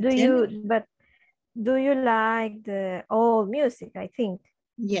 But do you like the old music, I think?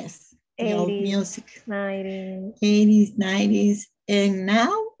 Yes, the 80s, old music. 90s. 80s, 90s, and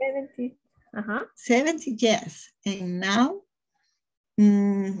now? 70s. 70, yes. And now,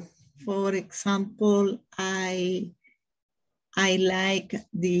 for example, I like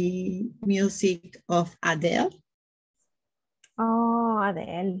the music of Adele. Oh,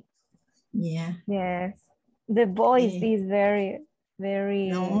 Adele. Yeah. Yes. The voice is very, very...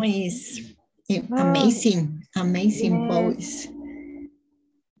 No, it's amazing, amazing voice.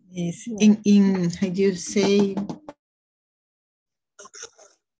 Yes. In, how do you say?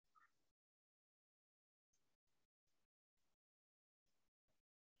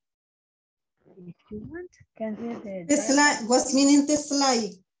 If you want, can read The slide, what's meaning the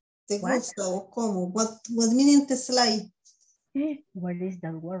slide? ¿Te gusta o cómo? What meaning the slide? What is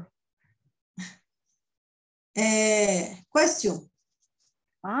that word? Question.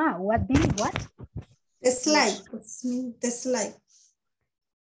 What means what? The slide. What's mean the slide?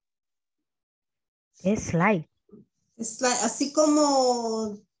 The slide. The slide. Así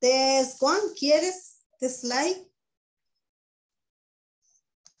como this one, ¿quieres? The slide.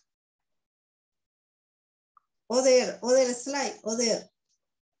 Other slide, other.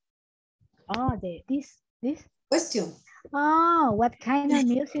 Oh, this. Question. Oh, what kind of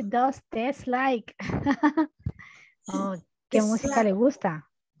music does Tess like? Oh, ¿qué música le gusta?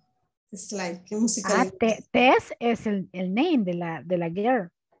 Slide, ¿qué música le gusta? Tess es el name de la girl.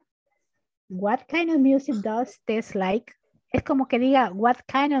 What kind of music does Tess like? Es como que diga, what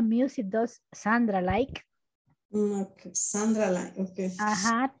kind of music does Sandra like? Okay. Sandra like, okay.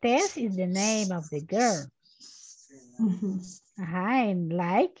 Tess is the name of the girl. And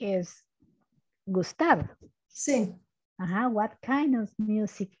like is gustar. Sí. What kind of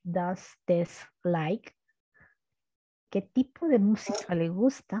music does Tess like? ¿Qué tipo de música le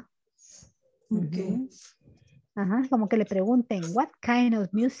gusta? Okay. Como que le pregunten, what kind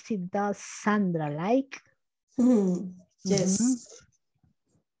of music does Sandra like? Yes.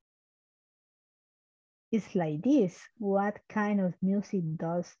 It's like this. What kind of music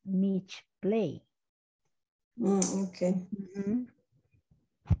does Mitch play? Okay.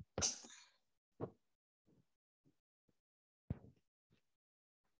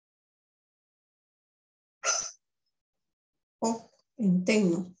 Pop and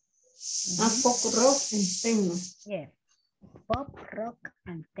techno. Pop rock and techno. Yeah. Pop, rock,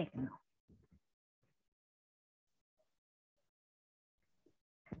 and techno.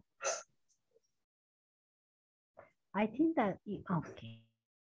 I think that, okay.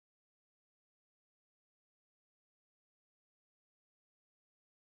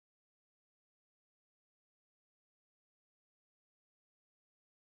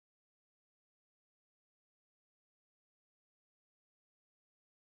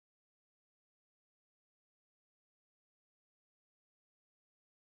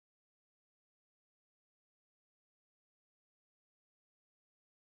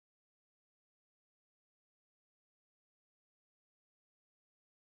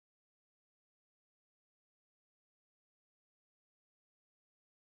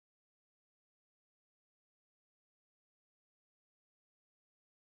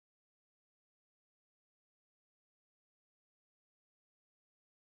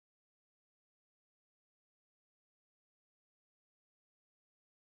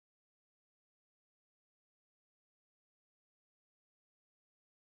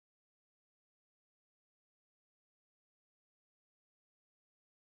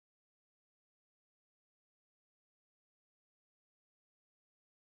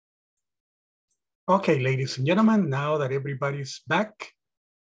 Okay, ladies and gentlemen, now that everybody's back,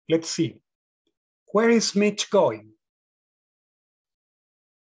 let's see. Where is Mitch going?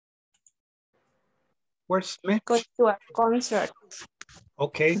 Where's Mitch? Go to a concert.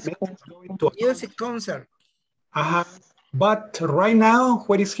 Okay, Mitch is going to a music concert. But right now,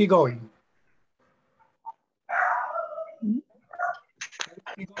 where is he going?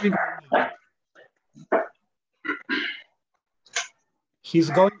 He's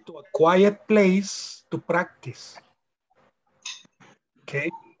going to a quiet place to practice.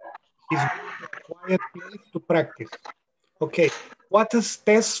 Okay, he's going to a quiet place to practice. Okay, what does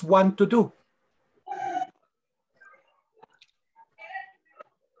Tess want to do?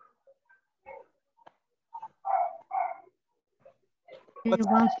 He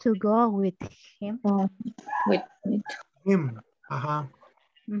wants to go with him. With him.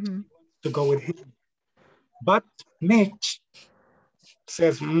 To go with him. But Mitch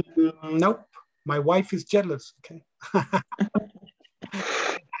says, nope, my wife is jealous. Okay.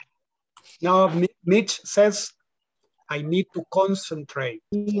 Now Mitch says, I need to concentrate.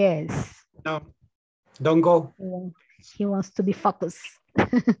 Yes. No, don't go. He wants to be focused.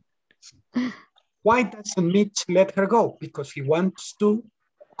 Why doesn't Mitch let her go? Because he wants to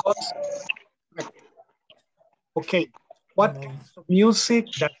concentrate. Okay, what kinds of music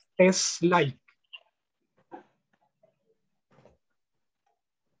does Tess like?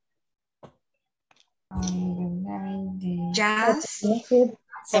 Jazz, Music,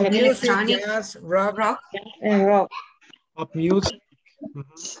 electronic, jazz, rock. rock. Pop music,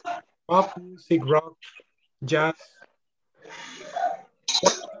 pop music, rock, jazz.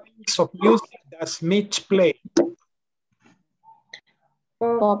 What kinds of music does Mitch play?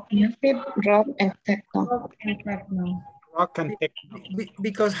 Pop music, rock, and techno. Rock and techno.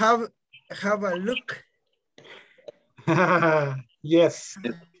 Because have a look. Yes.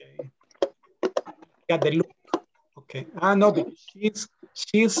 Okay. Got the look. Okay. No, because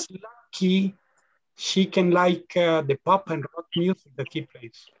she's lucky. She can like the pop and rock music that he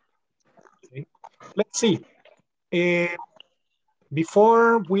plays. Okay. Let's see.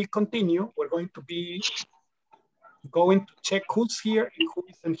 Before we continue, we're going to be going to check who's here and who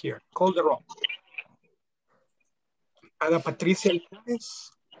isn't here. Call the roll. Ada Patricia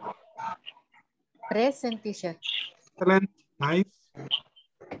Linares. Present, teacher. Excellent. Nice.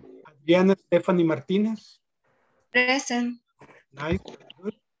 Adriana Stephanie Martinez. present, Nice. Very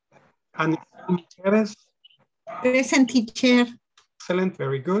good. Ana Chavez. Present, teacher. Excellent.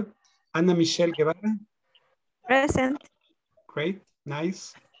 Very good. Ana Michelle Guevara. Present. Great.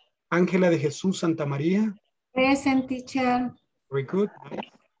 Nice. Ángela de Jesús Santa María. Present, teacher. Very good. Nice.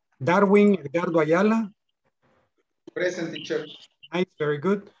 Darwin Edgardo Ayala. Present, teacher. Nice. Very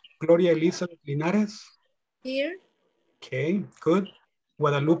good. Gloria Elizabeth Linares. Here. Okay. Good.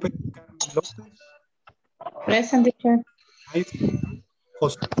 Guadalupe Carmen López. Present, teacher. Nice.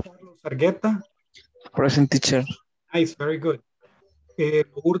 José Carlos Argueta. Present, teacher. Nice. Very good.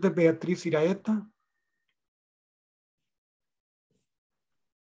 Lourdes Beatriz Iraeta.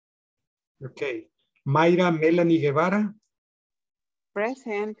 Okay. Mayra Melanie Guevara.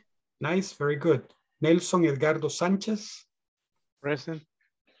 Present. Nice, very good. Nelson Edgardo Sánchez. Present.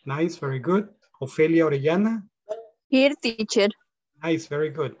 Nice, very good. Ofelia Orellana. Here, teacher. Nice,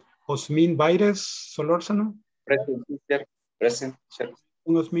 very good. Osmin Baires Solórzano. Present, teacher. Present, teacher.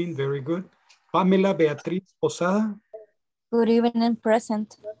 Osmin, very good. Pamela Beatriz Posada. Good evening,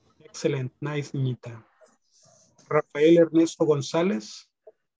 present. Excellent, nice, niñita. Rafael Ernesto González.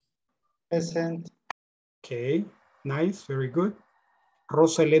 Present. Okay, nice, very good.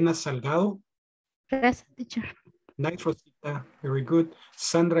 Rosa Elena Salgado. Present, teacher. Nice, Rosita, very good.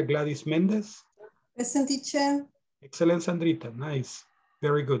 Sandra Gladys Méndez. Present, teacher. Excellent, Sandrita, nice,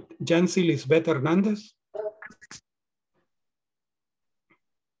 very good. Jancy Lisbeth Hernández.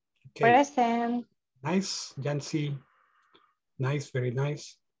 Okay. Present. Nice, Jancy. Nice, very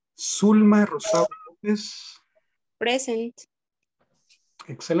nice. Zulma Rosado López. Present.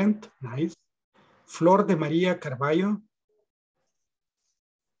 Excellent, nice. Flor de María Carballo.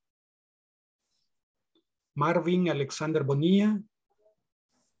 Marvin Alexander Bonilla.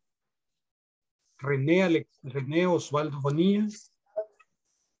 René Osvaldo Bonilla.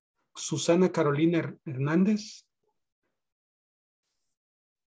 Susana Carolina Hernández.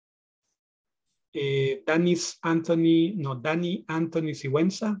 Dani Anthony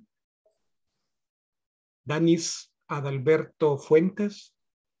Sigüenza. Danis Adalberto Fuentes.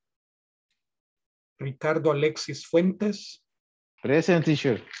 Ricardo Alexis Fuentes. Present,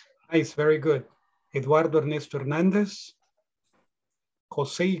 teacher. Nice, very good. Eduardo Ernesto Hernández.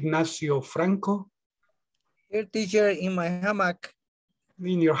 José Ignacio Franco. Here, teacher, in my hammock.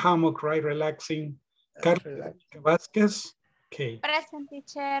 In your hammock, right, relaxing. Carlos Vázquez. Okay. Present,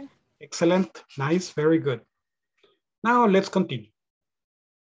 teacher. Excellent, nice, very good. Now let's continue.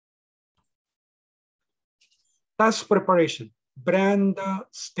 Task preparation, brand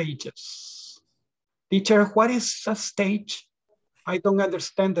stages. Teacher, what is a stage? I don't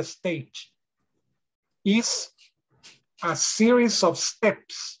understand the stage. It's a series of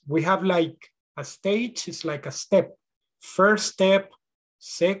steps. We have like a stage is like a step. First step,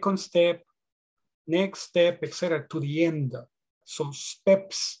 second step, next step, etc. to the end. So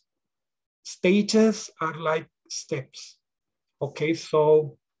steps. Stages are like steps. Okay,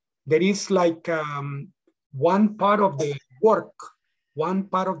 so there is like one part of the work. One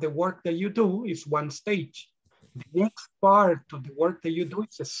part of the work that you do is one stage. The next part of the work that you do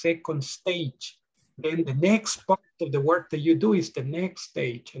is the second stage. Then the next part of the work that you do is the next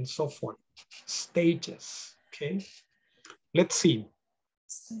stage, and so forth. Stages, okay? Let's see.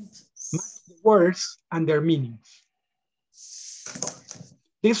 Match the words and their meanings.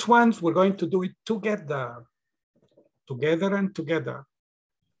 These ones, we're going to do it together. Together and together.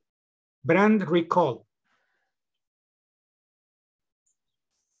 Brand recall.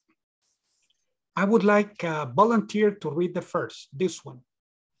 I would like a volunteer to read the first, this one.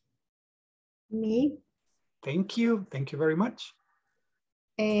 Me. Thank you. Thank you very much.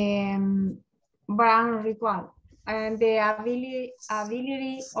 Brand recall. And the ability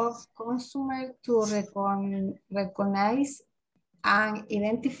of consumer to recognize and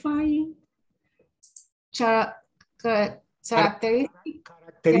identify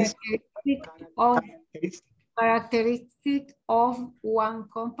characteristic of one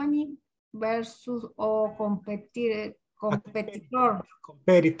company versus or competitor. Competitor.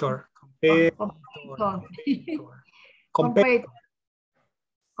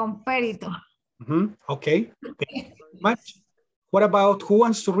 Okay, thank you very much. What about, who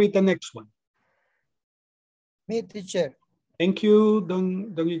wants to read the next one? Me, teacher. Thank you,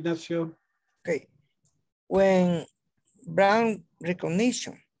 Don Ignacio. Okay. When brand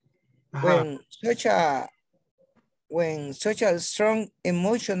recognition, when such a strong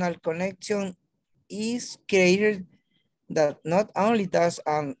emotional connection is created that not only does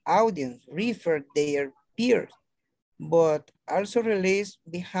an audience refer their peers, but also release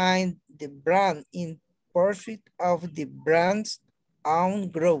behind the brand in pursuit of the brand's own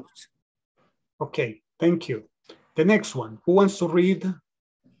growth. Okay, thank you. The next one, who wants to read?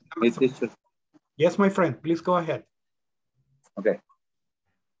 Yes, my friend, please go ahead. Okay.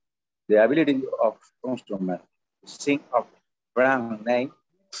 The ability of consumer to think of brand name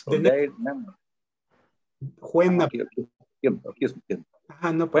from their memory. When a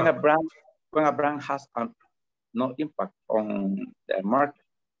brand has no impact on the market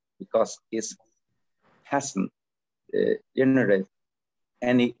because it hasn't generated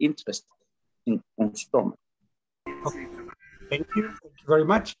any interest in consumer. Okay. Thank you very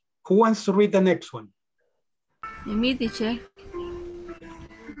much. Who wants to read the next one? Me, teacher.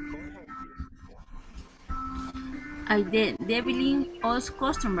 Identifying us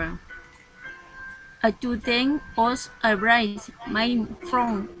customer. To thank us advice, my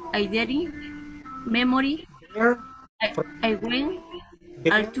from identity, memory. I went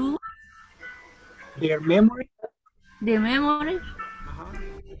to their memory. The memory.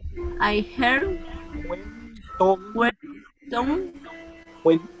 I heard when told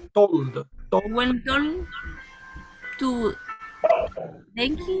to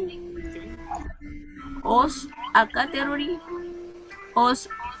thanking us a category us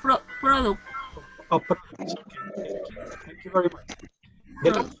product. Thank you very much.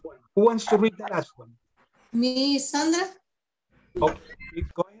 The last one. Who wants to read the last one? Me, Sandra. Okay,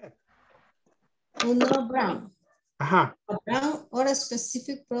 please go ahead. Uno brand. A brand or a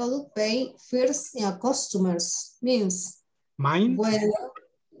specific product pay first in a customers means mine when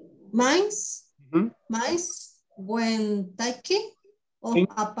when taking of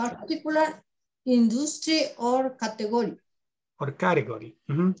a particular industry or category. Or category.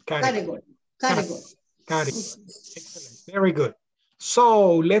 Category. Excellent. Very good.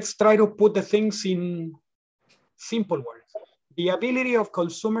 So let's try to put the things in simple words. The ability of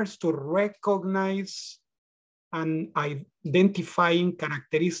consumers to recognize an identifying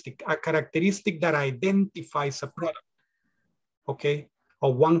characteristic, a characteristic that identifies a product, okay?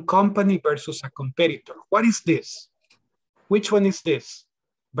 Of one company versus a competitor. What is this? Which one is this?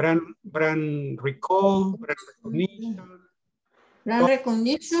 Brand recall, brand recognition. Brand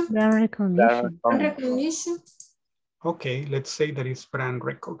recognition. Brand recognition. Okay, let's say that is brand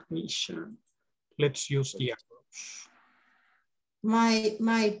recognition. Let's use the approach. My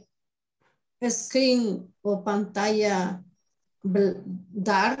screen o pantalla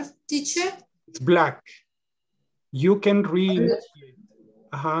dark, teacher? It's black. You can read.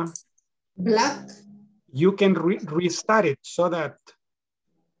 Black. You can restart it so that.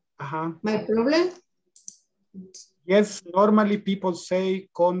 My problem? Yes, normally people say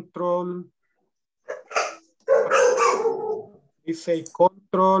control. They say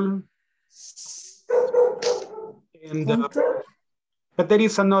control. And but there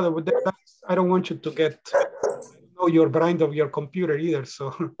is another. I don't want you to get know your brain of your computer either.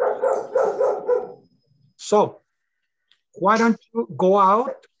 So, why don't you go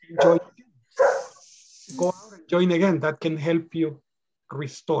out and join again? Go out and join again. That can help you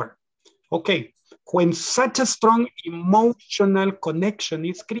restore. Okay. When such a strong emotional connection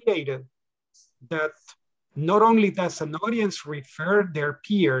is created that Not only does an audience refer their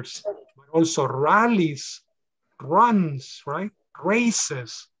peers, but also rallies, runs, right?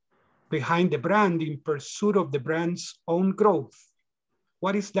 Races behind the brand in pursuit of the brand's own growth.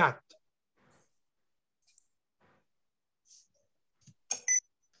 What is that?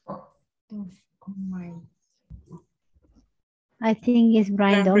 I think it's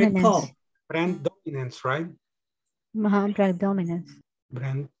brand dominance. Brand dominance, right? Brand dominance.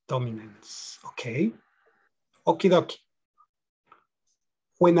 Brand dominance, okay. Okie dokie.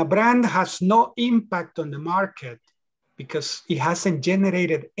 When a brand has no impact on the market because it hasn't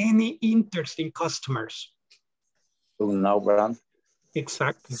generated any interest in customers. Unknown brand.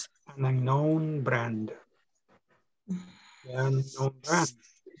 Exactly, an unknown brand. An unknown brand.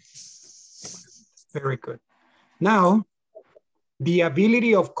 Very good. Now, the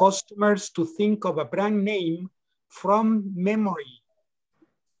ability of customers to think of a brand name from memory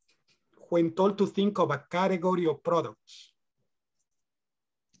when told to think of a category of products.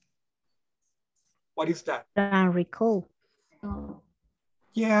 What is that? Brand recall.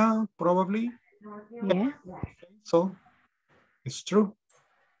 Yeah, probably. Yeah. So, it's true.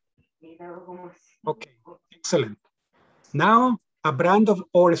 Okay, excellent. Now, a brand of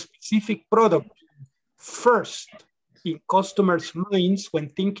or a specific product first in customers' minds when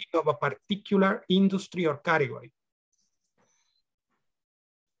thinking of a particular industry or category.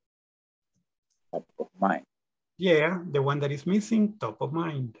 Top of mind. Yeah, the one that is missing, top of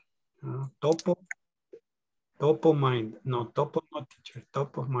mind. Top of mind. No, top of not teacher,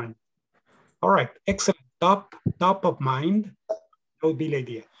 top of mind. All right, excellent. Top of mind. That would be the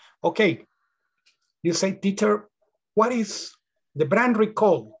idea. Okay, you say, teacher, what is the brand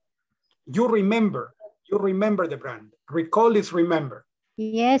recall? You remember the brand. Recall is remember.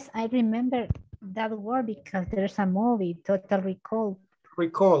 Yes, I remember that word because there's a movie, Total Recall.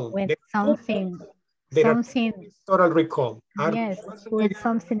 Recall. When Total recall. Yes, with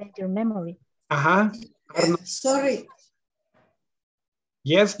something in your memory. Sorry.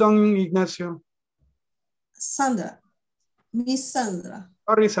 Yes, Don Ignacio. Sandra. Miss Sandra.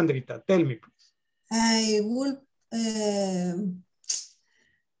 Sorry, Sandrita. Tell me, please. I will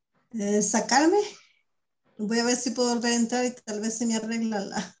sacarme. Voy a ver si puedo volver a entrar y tal vez se me arregla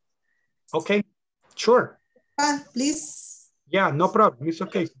la. Okay, sure. Please. Yeah, no problem. It's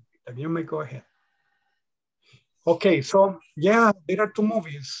okay. You may go ahead. Okay, so yeah, there are two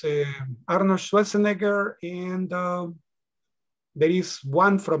movies, Arnold Schwarzenegger and there is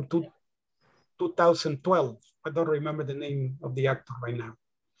one from 2012. I don't remember the name of the actor right now.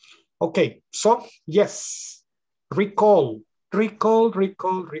 Okay, so yes, recall, right? So,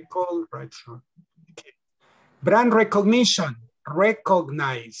 okay. Brand recognition,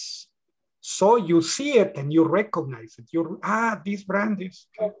 recognize. So you see it and you recognize it. This brand is,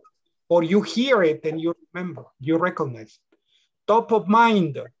 okay. Or you hear it and you remember, you recognize it. Top of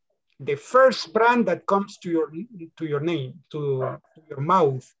mind, the first brand that comes to your name, to your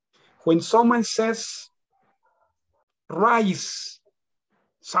mouth. When someone says rice,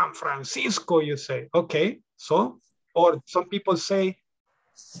 San Francisco, you say, okay, so, or some people say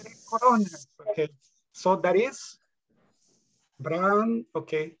Coronas, okay. So that is brand,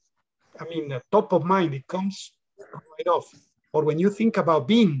 okay. I mean, the top of mind, it comes right off. Or when you think about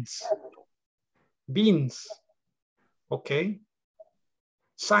beans, okay.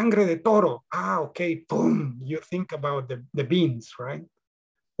 Sangre de toro, okay, boom, you think about the beans, right?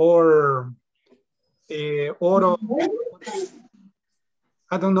 Or oro,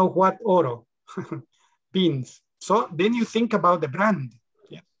 I don't know what oro, beans. So then you think about the brand,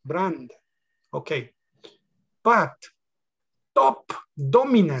 yeah, brand, okay. But top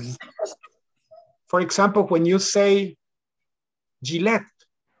dominant, for example, when you say Gillette,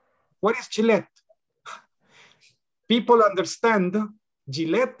 what is Gillette? People understand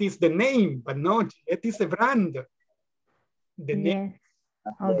Gillette is the name, but no, Gillette is the brand. The name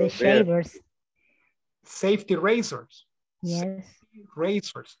of the shavers. Safety razors. Yes. Safety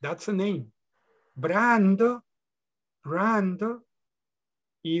razors, that's the name. Brand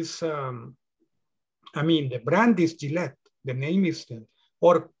is, I mean, the brand is Gillette. The name is,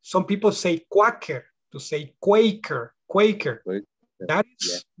 or some people say Quaker, to say Quaker. That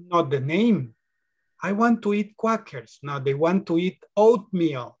is not the name. I want to eat Quakers. Now they want to eat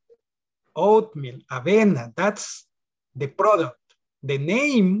oatmeal, avena. That's the product. The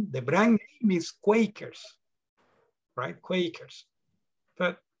name, the brand name is Quakers, right? Quakers.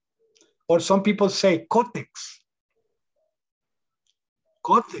 But, or some people say Kotex.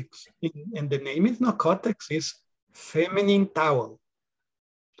 And the name is not Kotex, it's feminine towel.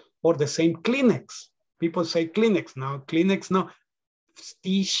 Or the same Kleenex. People say Kleenex. Now Kleenex, no.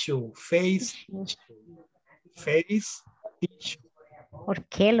 Tissue, face tissue. Face tissue. Or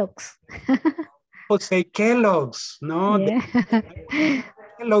Kellogg's. People say Kellogg's. No, Yeah.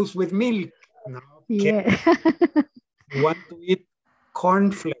 Kellogg's with milk. No, Yeah. you want to eat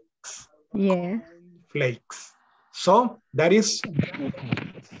cornflakes. Yeah. Flakes. So that is.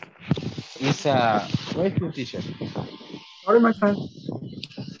 It's a question, teacher. Sorry, my friend.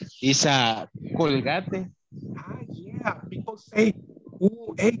 It's a colgate. Yeah, people say,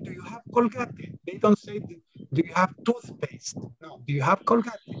 "Ooh, hey, do you have Colgate?" They don't say, "Do you have toothpaste?" No, do you have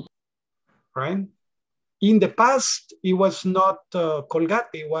Colgate? Right? In the past, it was not Colgate,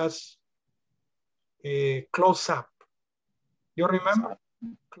 it was close up. You remember?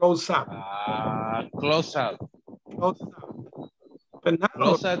 Close up. Close up. Close up. But now,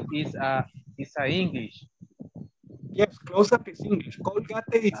 Close up is a English. yes, close up is English. Colgate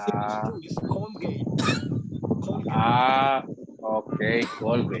is English too. It's Colgate. Colgate. Okay,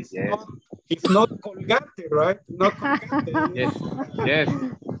 Colgate, yes. It's not Colgate, right? Not Colgate. Yes, yes.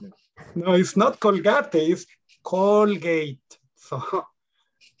 No, it's not Colgate, it's Colgate. So,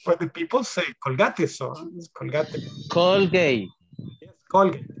 but the people say Colgate, so it's Colgate. Colgate. Yes,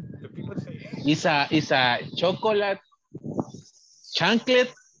 Colgate. The people say It's a chocolate,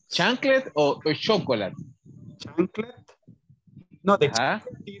 chanclet or chocolate? Chanclet? No, the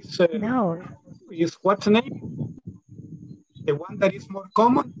chanclet is, no. Is what's the name? The one that is more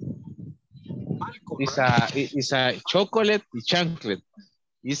common? Malco, It's a chocolate y chanclet.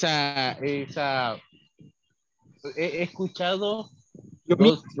 He escuchado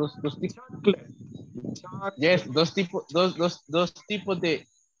dos tipos. Yes, dos tipos de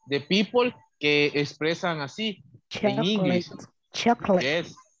people que expresan así en inglés. Chocolate.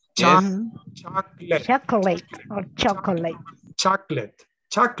 Yes. Chocolate. Chocolate or chocolate. Chocolate.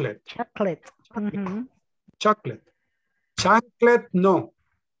 Chocolate. Chocolate. Mm-hmm. Chocolate. Chanclet, no.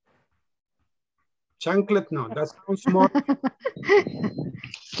 Chanclet, no. That sounds more.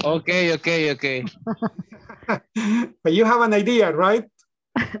 Okay. But you have an idea, right?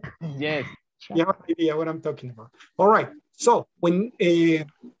 Yes. You have an idea what I'm talking about. All right. So when,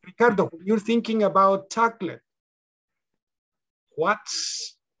 Ricardo, when you're thinking about chocolate,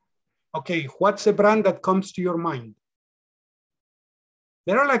 what's a brand that comes to your mind?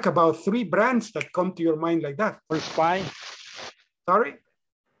 There are like about 3 brands that come to your mind like that. Old Spice. Sorry?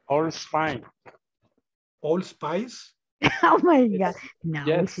 Old Spice. Old Spice? Oh my God. No,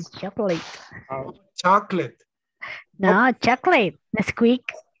 Yes. it's chocolate. Chocolate. No, chocolate. Nesquik.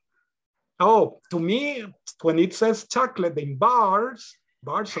 Oh, to me, when it says chocolate in bars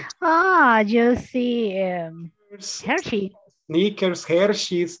of You see Hershey. Snickers,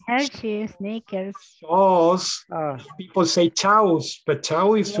 Hershey's. Hershey, Snickers. Chaws. People say chows, but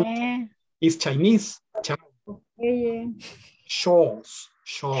chow is, is Chinese. Chow. Yeah. Chaws.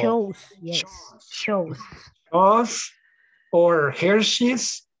 Yes. Chaws. Chaws or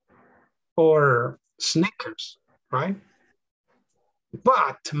Hershey's or Snickers, right?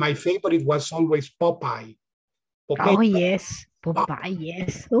 But my favorite was always Popeye. Oh, yes. Popeye,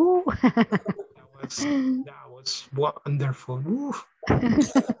 yes. Ooh. That was wonderful.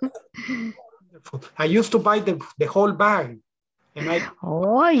 Wonderful. I used to buy the whole bag. And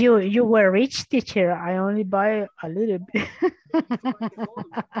oh, you were rich, teacher. I only buy a little bit.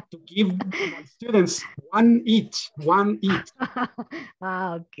 To give my students one each.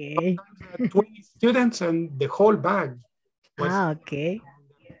 Okay. 20 students and the whole bag. Okay.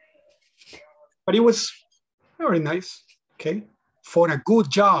 But it was very nice. Okay. For a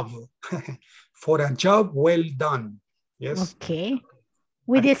good job. For a job well done. Yes. Okay.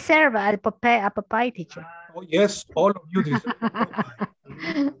 We deserve a Popeye, teacher. Oh, yes. All of you deserve a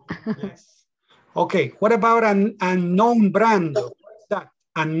Popeye. Yes. Okay. What about an unknown brand? What's that?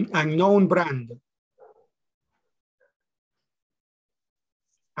 An unknown brand.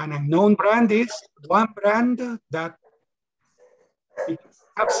 An unknown brand is one brand that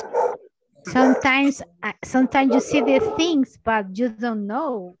sometimes you see these things, but you don't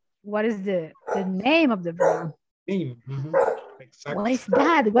know what is the name of the brand. Name. Exactly. What is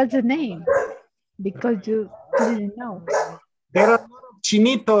that? What's the name? Because you didn't know. There are a lot of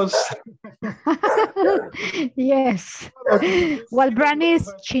chinitos. Yes. What brand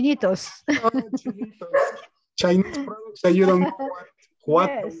is chinitos? Chinese products that you don't know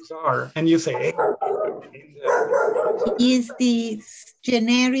what those are. And you say, hey. Is this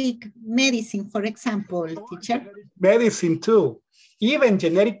generic medicine, for example, teacher? Medicine too. Even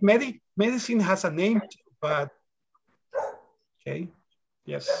generic medicine has a name too, but okay,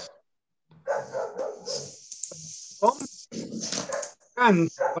 yes. And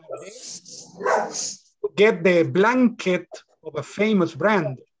get the blanket of a famous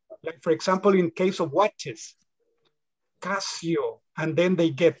brand. Like for example, in case of watches, Casio, and then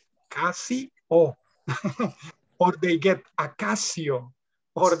they get Casio, or they get Acacio,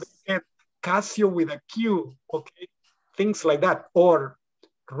 or they get Casio with a Q, okay? Things like that. Or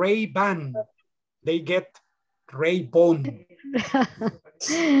Ray-Ban, they get Ray-Bon.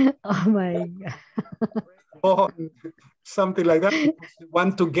 Oh my God. Or something like that. They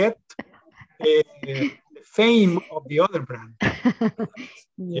want to get the fame of the other brand.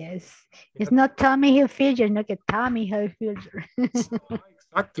 Yes. It's not Tommy Hilfiger, not get Tommy Hilfiger.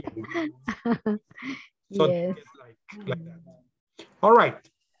 Exactly. So Yes. like that. All right.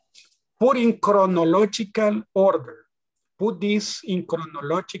 Put in chronological order. Put this in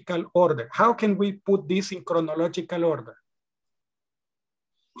chronological order. How can we put this in chronological order?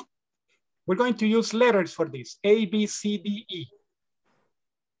 We're going to use letters for this. A, B, C, D, E.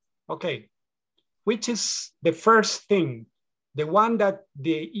 Okay. Which is the first thing? The one that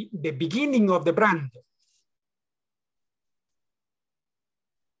the beginning of the brand.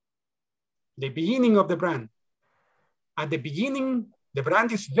 The beginning of the brand. At the beginning, the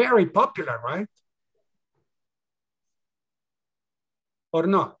brand is very popular, right? Or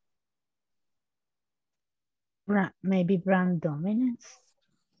not? Maybe brand dominance.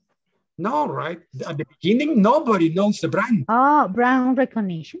 No, right? At the beginning, nobody knows the brand. Oh, brand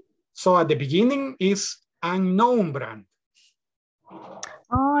recognition. So at the beginning is unknown brand.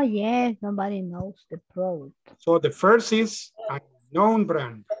 Oh, yes, nobody knows the product. So the first is unknown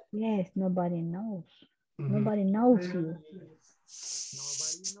brand. Yes, nobody knows. Nobody knows you.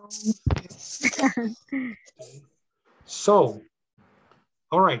 Nobody knows. So,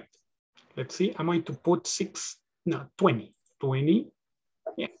 all right. Let's see. I'm going to put 20. 20.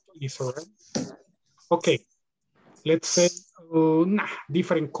 Yeah, it's all right. Okay. Let's say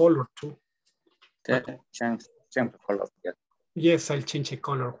different color too. Change the color. Yeah. Yes, I'll change the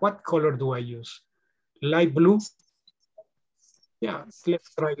color. What color do I use? Light blue? Yeah,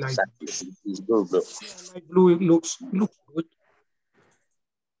 let's try light blue. Blue. Yeah, light blue looks good.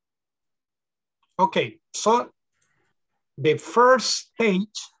 Okay, so the first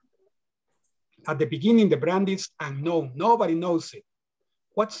stage at the beginning, the brand is unknown. Nobody knows it.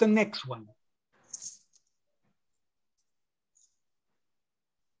 What's the next one?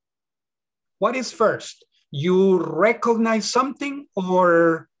 What is first? You recognize something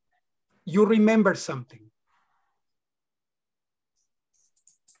or you remember something?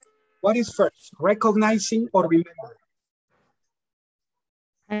 What is first? Recognizing or remembering?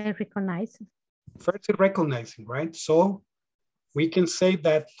 I recognize. First is recognizing, right? So we can say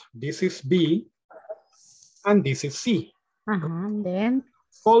that this is B and this is C. Then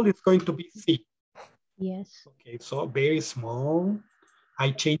All is going to be C. Yes. Okay, so very small.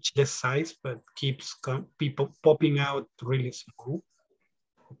 I changed the size, but keeps people popping out really small.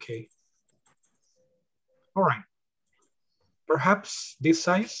 Okay. All right. Perhaps this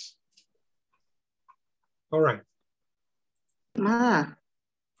size. All right.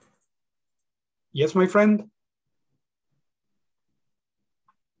 Yes, my friend.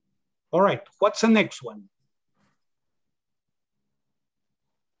 All right. What's the next one?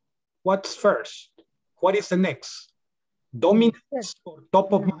 What's first? What is the next? Dominance or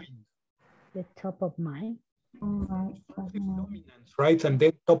top of mind? The top of mind. Dominance, right? And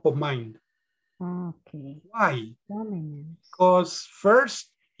then top of mind. Okay. Why? Dominance. Because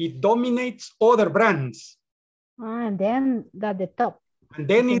first, it dominates other brands. And then that the top. And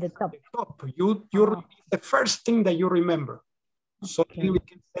then it's the top. You the first thing that you remember. So then we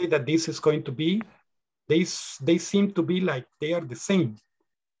can say that this is going to be, they seem to be like they are the same,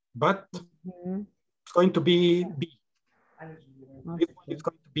 but it's going to be B. This one is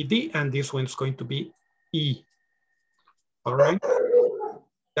going to be D and this one is going to be E. All right,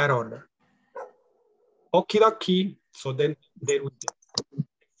 that order. Okie dokie. So then there will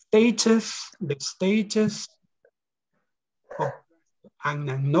be the stages of an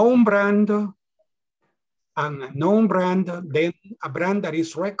unknown brand, then a brand that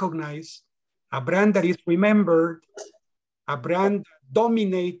is recognized, a brand that is remembered, a brand that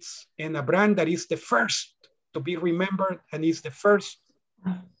dominates, and a brand that is the first to be remembered and is the first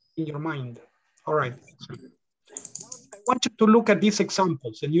in your mind. All right. I want you to look at these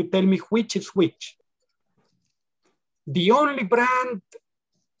examples and you tell me which is which. The only brand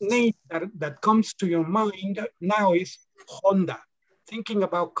name that comes to your mind now is Honda. Thinking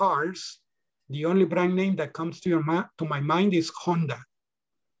about cars, the only brand name that comes to my mind is Honda.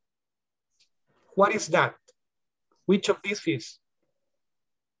 What is that? Which of these is?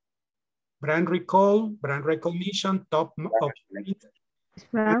 Brand recall, brand recognition, top of mind.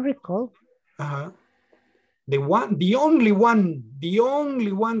 Brand recall. The only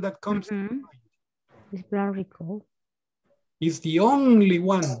one that comes to mind is brand recall. is the only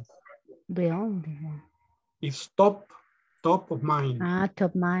one. The only one. Is top of mind. Ah,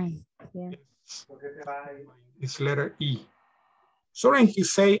 top mind. Yeah. It's letter E. So when he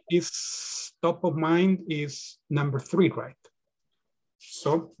say is top of mind is number 3, right?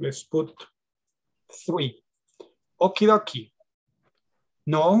 So let's put 3. Okie dokie.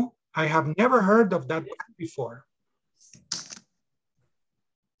 No, I have never heard of that before.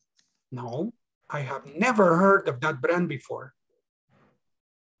 No, I have never heard of that brand before.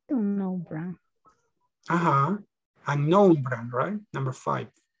 Don't know brand. Unknown brand, right? Number 5.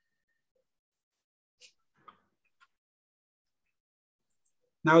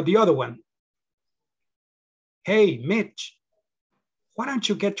 Now the other one. Hey, Mitch, why don't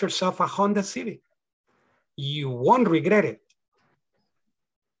you get yourself a Honda Civic? You won't regret it.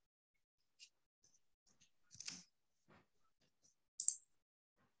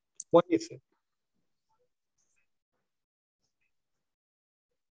 What is it?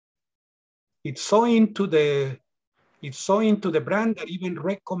 It's so into the brand that even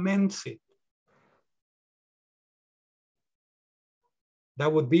recommends it.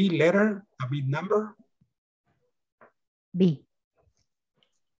 That would be letter, number? B.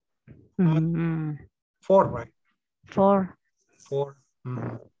 4, right? 4. 4.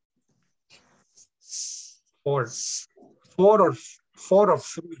 4. 4 or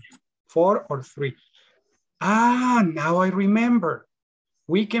 3. 4 or 3. Ah, now I remember.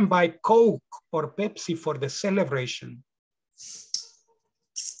 We can buy Coke or Pepsi for the celebration.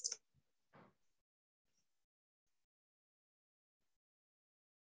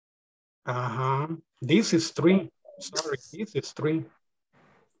 This is 3. Sorry, this is 3.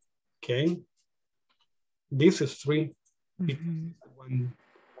 Okay. This is 3.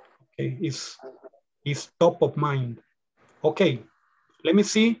 Okay, is top of mind. Okay, let me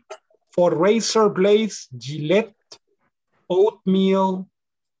see. For razor blades, Gillette, oatmeal,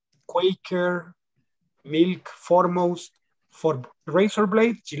 Quaker, milk, foremost. For razor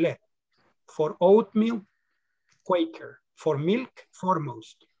blade, Gillette. For oatmeal, Quaker. For milk,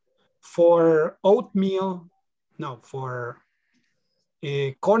 foremost. For oatmeal, no, for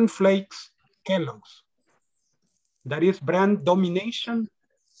cornflakes, Kellogg's. That is brand domination.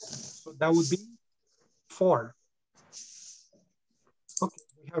 So that would be 4. Okay,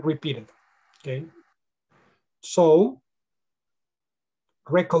 we have repeated. Okay. So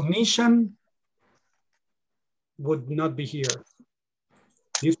recognition would not be here.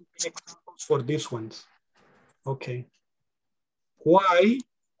 These would be examples for these ones. Okay. Why?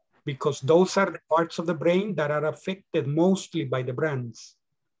 Because those are the parts of the brain that are affected mostly by the brands.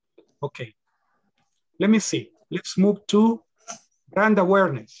 Okay. Let me see. Let's move to brand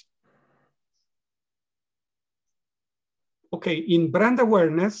awareness. Okay, in brand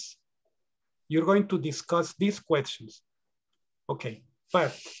awareness, you're going to discuss these questions. Okay,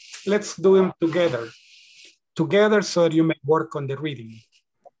 but let's do them together. Together so you may work on the reading.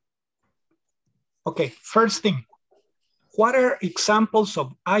 Okay, first thing. What are examples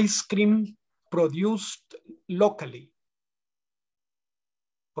of ice cream produced locally?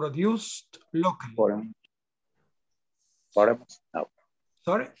 Produced locally. Foremos. No.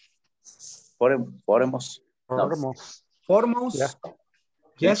 Sorry? Foremos. No. Foremost. Yeah.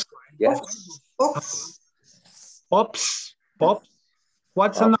 Yes. Yes. Pops.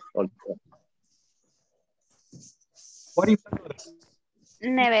 What's another? What is another?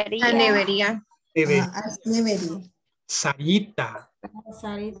 Nevería. Nevería. Nevería. Sarita.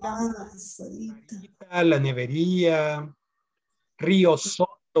 Sarita. La nevería. Río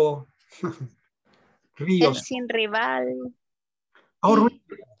Soto. El sin rival. Oh, really?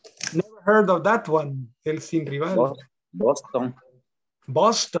 Never heard of that one. El sin rival. Boston.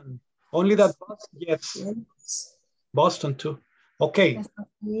 Boston. Only that Boston, yes. Boston too. Okay.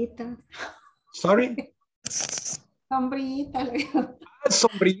 Sorry? Sombrillita.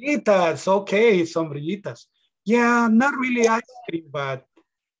 Sombrillitas. Okay, sombrillitas. Yeah, not really ice cream, but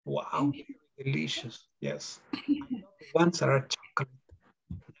wow, delicious. Yes. The ones that are chocolate.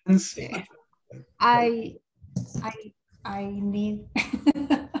 Fancy. I need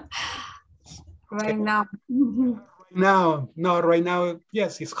right now. Right now,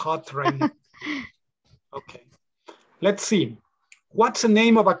 yes, it's hot right now. Okay, let's see. What's the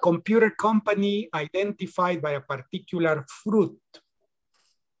name of a computer company identified by a particular fruit?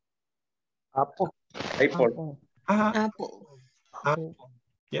 Apple. Apple.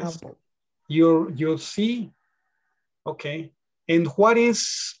 Yes. Apple. You see? Okay. And what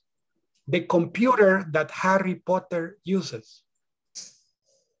is the computer that Harry Potter uses?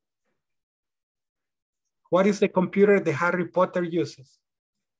 What is the computer that Harry Potter uses?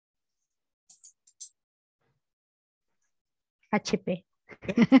 HP.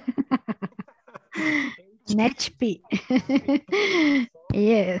 An HP.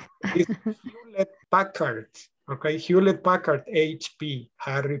 Yes. It's Hewlett Packard. Okay, Hewlett Packard HP,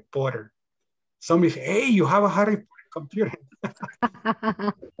 Harry Potter. Somebody say, hey, you have a Harry Potter computer.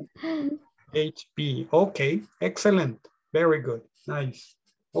 HP. Okay, excellent. Very good. Nice.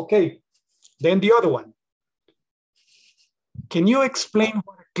 Okay, then the other one. Can you explain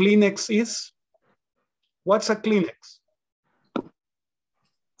what a Kleenex is? What's a Kleenex?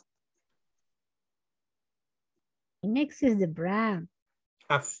 Kleenex is the brand.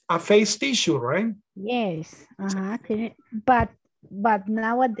 A face tissue, right? Yes. But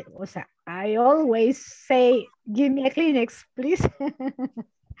nowadays, o sea, I always say, give me a Kleenex, please.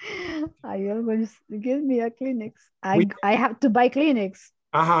 I always give me a Kleenex. I have to buy Kleenex.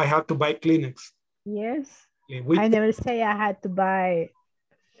 I have to buy Kleenex. Yes. I never say I had to buy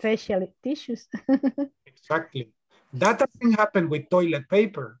facial tissues. Exactly. That doesn't happen with toilet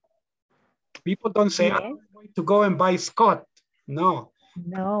paper. People don't say, I'm going to go and buy Scott. No.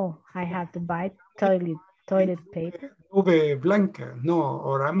 No, I have to buy toilet paper. Nube Blanca. No,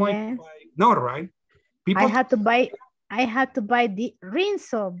 or I'm going to buy, no, right? People I had to buy the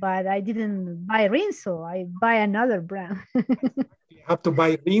Rinso, but I didn't buy Rinso. I buy another brand. You have to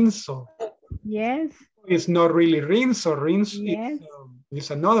buy Rinso. Yes. It's not really Rinso. Rinso is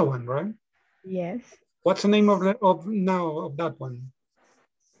another one, right? Yes. What's the name of that one?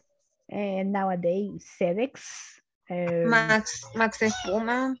 Nowadays, Sedex. Max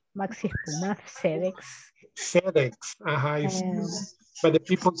Espuma. Max Espuma, Sedex. Sedex. But the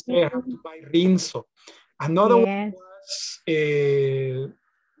people say I have to buy Rinso. Another one was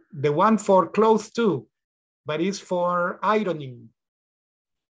the one for clothes too, but it's for ironing.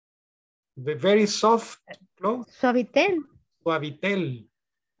 The very soft clothes. Suavitel. Suavitel.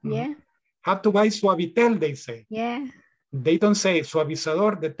 Yeah. Have to buy Suavitel, they say. Yeah. They don't say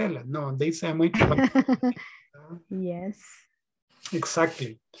suavizador de tela. No, they say I'm going to buy. Yes.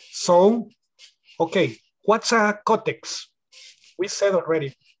 Exactly. So, okay, what's a Kotex? We said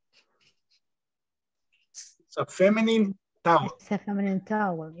already. It's a feminine towel. It's a feminine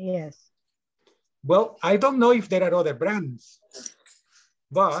towel, yes. Well, I don't know if there are other brands,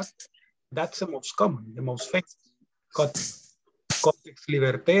 but that's the most common, the most famous. Kotex, Kotex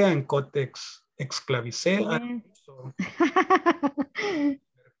Liberté and Kotex Esclavicé. Yeah. So,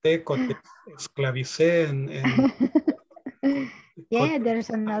 Kotex Esclavicé and yeah, there's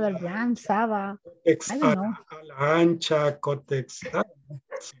another brand, Saba. Kotex I don't know. Ala Ancha, Kotex.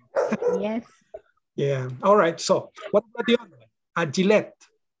 Yes. Yeah. All right. So, what about the other one? A Gillette.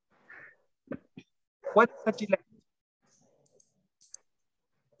 What's a Gillette?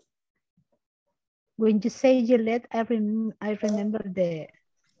 When you say Gillette, I remember the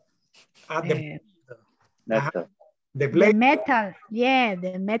metal. The metal. Yeah,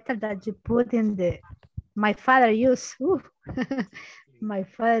 the metal that you put in the. My father used. My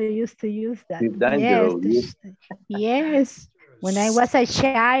father used to use that. It's dangerous. Yes. When I was a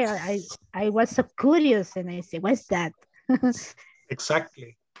child, I was so curious and I said, what's that?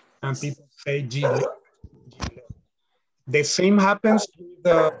 Exactly. And people say Gillette. The same happens with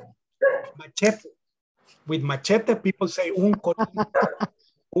the machete. With machete, people say un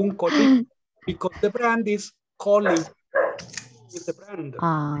colín, because the brand is Colin. Is the brand.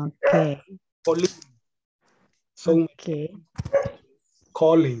 Okay. Colin. So, okay.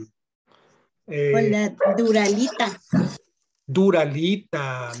 Colin. Hola, Duralita.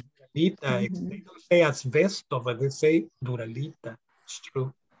 Duralita. They don't say asbesto, but they say Duralita. It's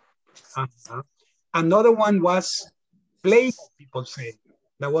true. Another one was play, people say.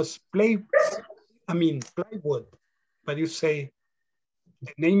 That was plywood. But you say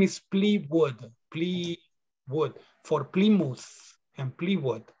the name is Plywood for Plymouth and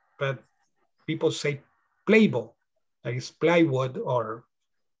Plywood. But people say Playbo. That is plywood, or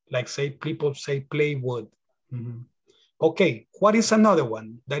like say people say plywood. Okay, what is another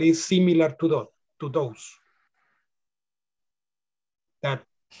one that is similar to those? That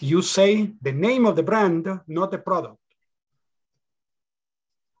you say the name of the brand, not the product.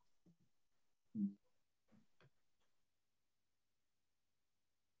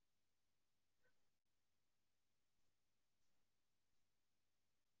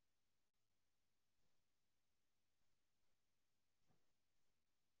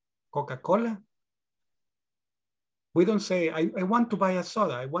 Coca-Cola? We don't say, I want to buy a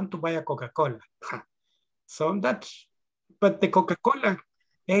soda. I want to buy a Coca-Cola. So that's, but the Coca-Cola,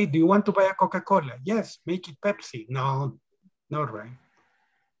 hey, do you want to buy a Coca-Cola? Yes, make it Pepsi. No, not right.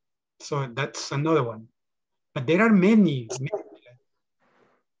 So that's another one. But there are many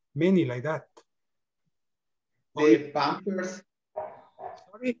like that. The Pampers.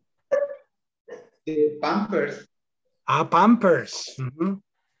 Sorry? The Pampers. Ah, Pampers.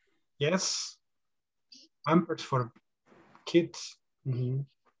 Yes. Pampers for kids.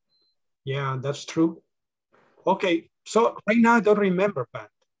 Yeah, that's true. Okay, so right now I don't remember, Pat.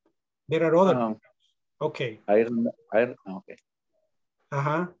 There are other. Okay. Okay.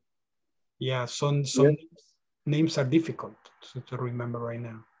 Yeah, some Yes. names are difficult to remember right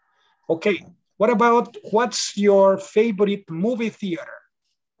now. Okay, what about what's your favorite movie theater?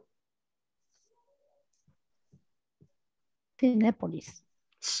 Cinepolis.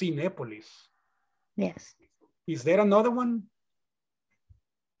 Cinepolis. Yes. Is there another one?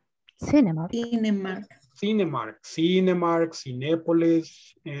 Cinemark. Cinemark,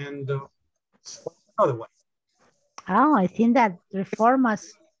 Cinepolis, and what's another one? Oh, I think that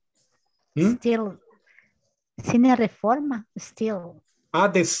Reformas still, Cine Reforma still. Ah,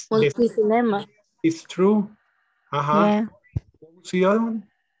 this Multicinema. is true. Yeah. What was the other one?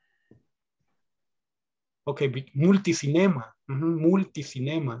 Okay, multicinema.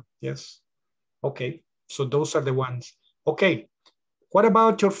 Multicinema, yes. Okay, so those are the ones. Okay, what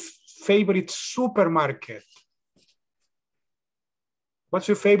about your favorite supermarket? What's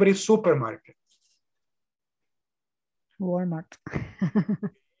your favorite supermarket? Walmart.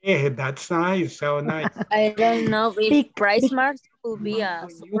 Yeah, that's nice. So nice. I don't know if PriceMart will be a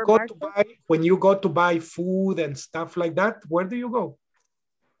supermarket. When you go to buy food and stuff like that, where do you go?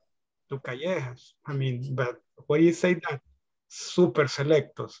 To Callejas. I mean, but what do you say that? Super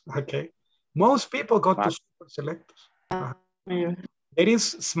Selectos. Okay. Most people go to Super Selectos. There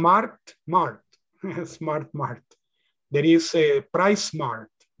is Smart Mart. Smart Mart. There is a Price Mart,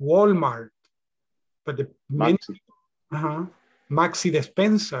 Walmart. But the Maxi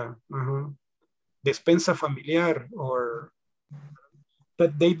Despensa. Despensa Familiar,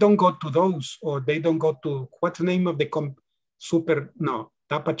 but they don't go to those, or they don't go to, what's the name of the super, no,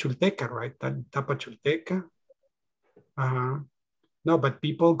 Tapa Chulteca, right? Tapa Chulteca. No, but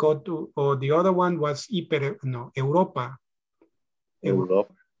people go to, or the other one was Europa.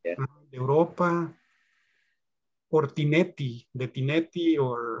 Europa, yeah. Europa, or Tinetti, the Tinetti,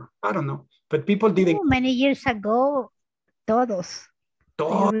 or I don't know. But people didn't. Many years ago, Todos. Do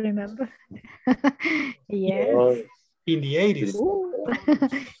you remember? Yes. In the 80s.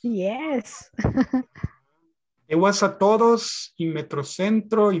 Yes. It was a Todos in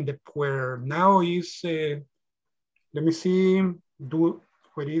Metrocentro, where now is, let me see,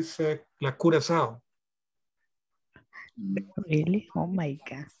 where is La Curazao. Really? Oh my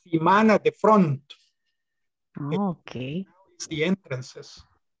God. Iman at the front. Okay. It's the entrances.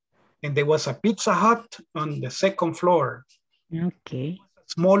 And there was a Pizza Hut on the second floor. Okay. A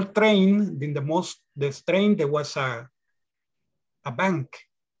small train, in the train there was a bank,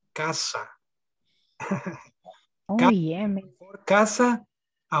 Casa. Yeah. Casa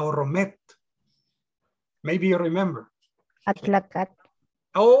Ahorromet. Maybe you remember. Atlacat.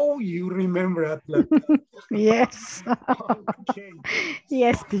 Oh, you remember Atlacat. Yes. Okay.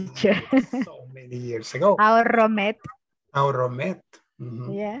 Yes, teacher. So many years ago. Ahorromet. Ahorromet.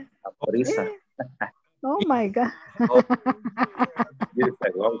 Yeah. Prisa. Oh my God. Years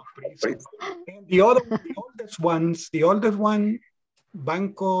ago. And the oldest one,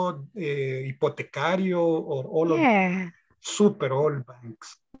 Banco Hipotecario, or all of super old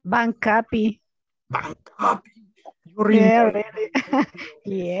banks. Bancapi. Bancapi. You remember? Yeah, really.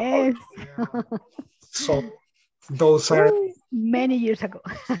 Yes. Yeah. So those are many years ago.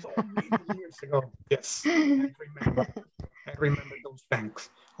 So many years ago. Yes. I remember those banks.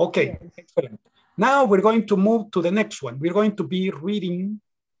 Okay, yes. Excellent. Now we're going to move to the next one. We're going to be reading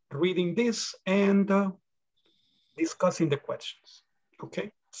this and discussing the questions.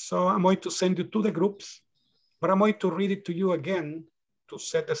 Okay, so I'm going to send you to the groups, but I'm going to read it to you again to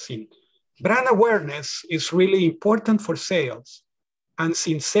set the scene. Brand awareness is really important for sales. And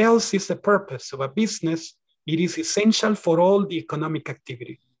since sales is the purpose of a business, it is essential for all the economic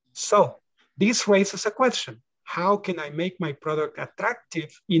activity. So this raises a question. How can I make my product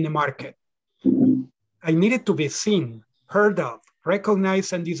attractive in the market? I need it to be seen, heard of,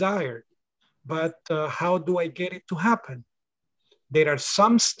 recognized, and desired. But how do I get it to happen? There are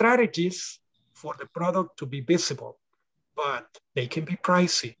some strategies for the product to be visible, but they can be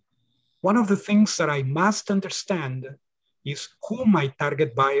pricey. One of the things that I must understand is who my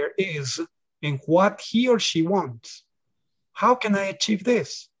target buyer is and what he or she wants. How can I achieve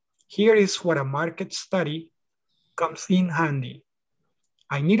this? Here is what a market study comes in handy.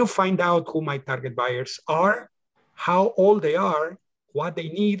 I need to find out who my target buyers are, how old they are, what they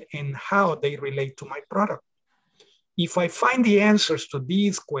need, and how they relate to my product. If I find the answers to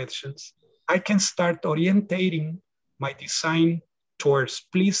these questions, I can start orientating my design towards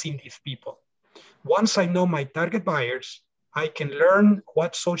pleasing these people. Once I know my target buyers, I can learn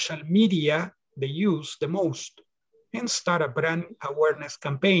what social media they use the most and start a brand awareness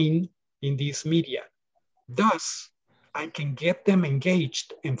campaign in these media. Thus, I can get them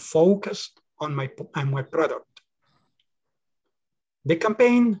engaged and focused on my product. The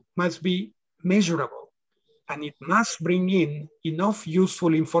campaign must be measurable and it must bring in enough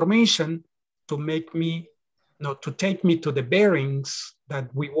useful information to make me, to take me to the bearings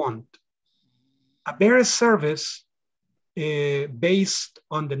that we want. A better service based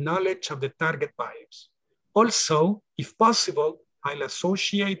on the knowledge of the target buyers. Also, if possible, I'll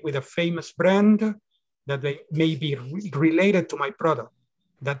associate with a famous brand that may be related to my product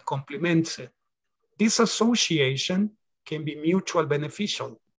that complements it. This association can be mutually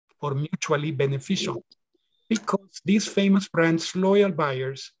beneficial because these famous brands' loyal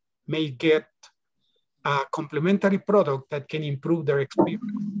buyers may get a complementary product that can improve their experience.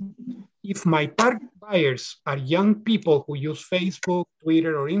 If my target buyers are young people who use Facebook,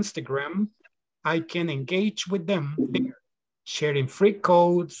 Twitter, or Instagram, I can engage with them there, sharing free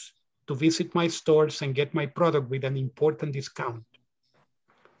codes to visit my stores and get my product with an important discount.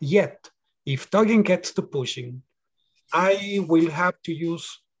 Yet, if talking gets to pushing, I will have to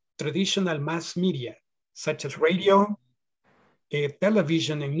use traditional mass media, such as radio,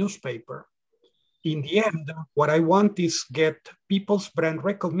 television, and newspaper. In the end, what I want is get people's brand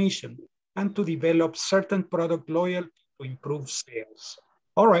recognition and to develop certain product loyalty to improve sales.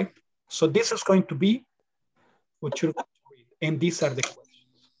 All right, so this is going to be what you're going to read, and these are the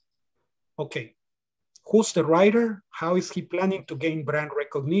questions. Okay, who's the writer? How is he planning to gain brand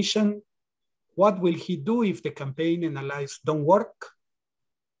recognition? What will he do if the campaign and allies don't work?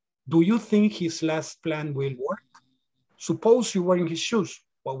 Do you think his last plan will work? Suppose you were in his shoes,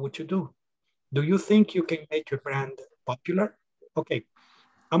 what would you do? Do you think you can make your brand popular? Okay,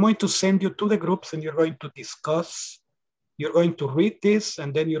 I'm going to send you to the groups and you're going to discuss, you're going to read this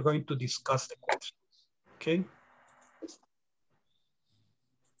and then you're going to discuss the questions, okay?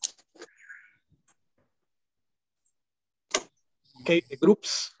 Okay, the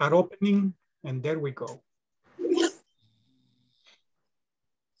groups are opening and there we go.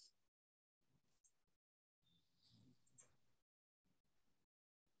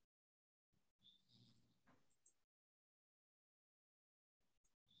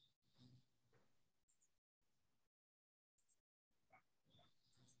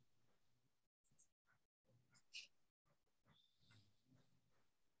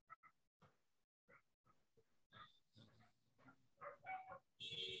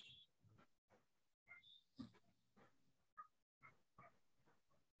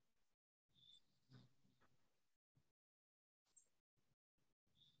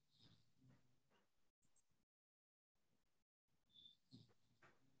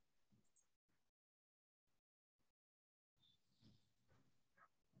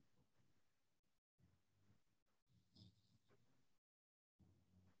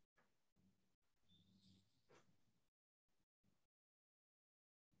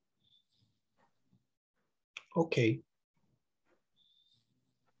 Okay.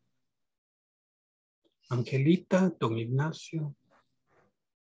 Angelita, Don Ignacio.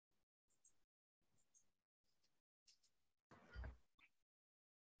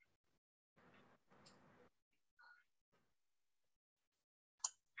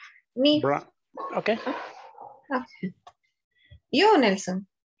 Me. Okay. Okay. You, Nelson.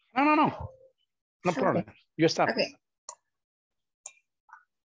 No problem. You start. Okay.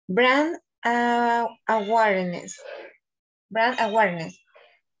 Brand awareness. Brand awareness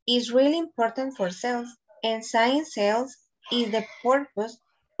is really important for sales, and science sales is the purpose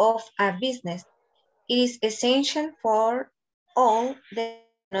of a business. It is essential for all the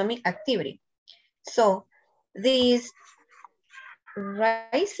economic activity. So this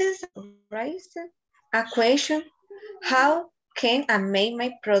raises a question: how can I make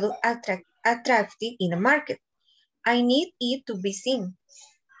my product attractive in the market? I need it to be seen,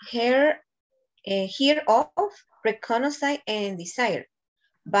 hear of, recognized, and desired.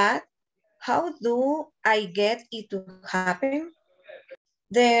 But how do I get it to happen?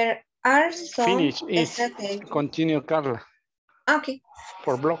 There are some Finish it. strategies. Continue, Carla. Okay.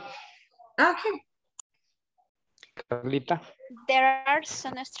 For block. Okay. Carlita. There are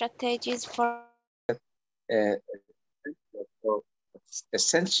some strategies for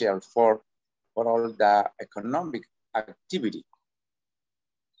essential for all the economic activity.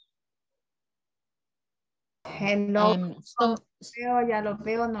 Hello. Ya lo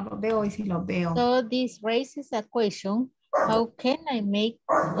veo, no lo veo, y si lo veo. So this raises a question: how can I make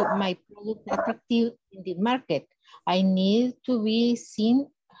my look attractive in the market. I need to be seen,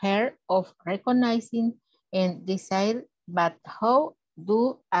 heard of, recognizing, and desired. But how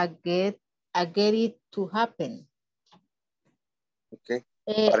do I get it to happen? Okay.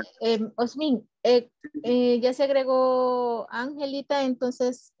 Osmin, ya se agregó Angelita,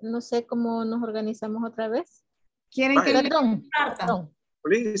 entonces no sé cómo nos organizamos otra vez. ¿Quieren que Perdón.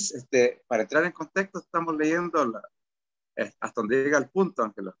 Please, para entrar en contexto, estamos leyendo hasta donde llega el punto,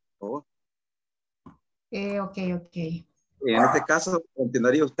 Ángela, por favor. Ok. En este caso,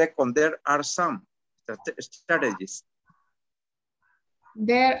 continuaría usted con there are some strategies.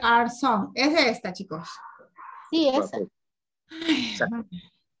 There are some. Es esta, chicos. Sí, esa.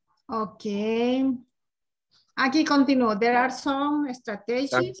 Ok. Aquí continúo. There are some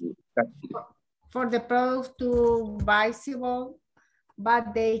strategies for the product to be visible,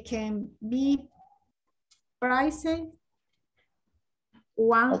 but they can be pricey.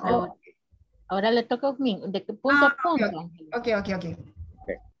 Ahora le toca a mí. ¿De qué punto a punto? Okay.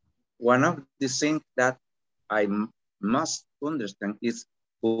 One of the things that I must understand is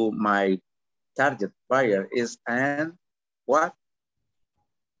who my target buyer is and what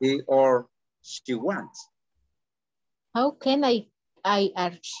he or she wants. How can I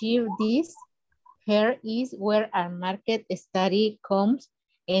achieve this? Here is where our market study comes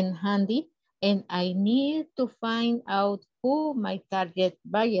in handy, and I need to find out who my target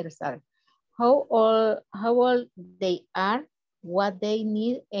buyers are, how old they are, what they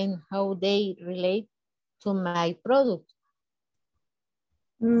need, and how they relate to my product.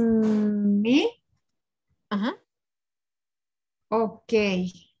 Me? Ok.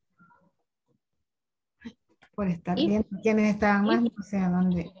 Por estar viendo quiénes estaban más, no sé a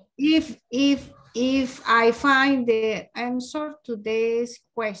dónde. If I find the answer to this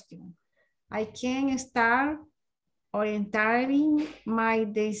question, I can start orienting my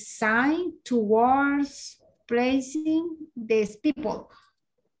design towards placing these people.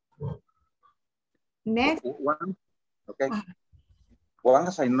 Next. Okay.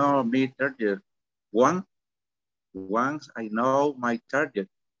 Once I know my target, once I know my target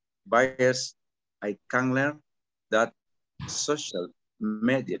buyers, I can learn that social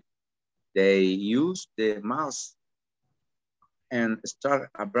media they use the most and start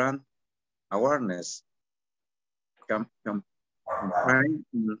a brand awareness campaign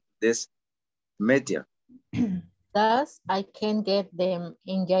in this media. Thus, I can get them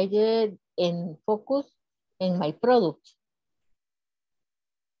engaged and focused in my product.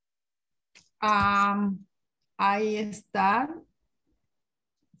 I start.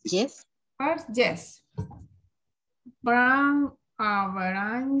 Yes. First, yes. Brand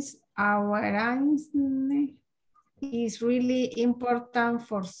awareness is really important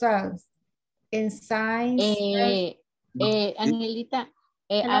for sales. And science. Angelita,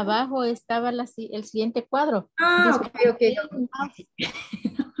 abajo estaba el siguiente cuadro. Ok.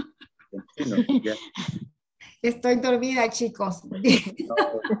 Estoy dormida, chicos.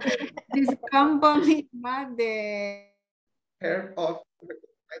 This company had the Heard of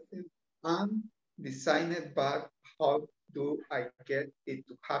and designed, but how do I get it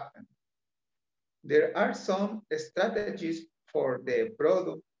to happen? There are some strategies for the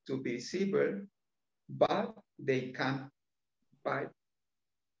product to be visible, but they can't buy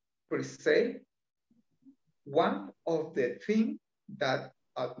per se. One of the things that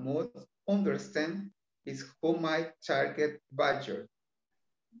I must understand is who my target buyer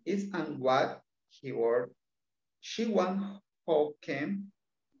is and what he or she wants. How can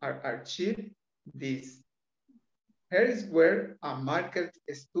I achieve this? Here is where a market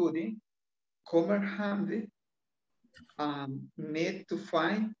study comes handy and need to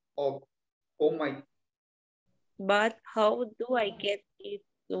find out how my. But how do I get it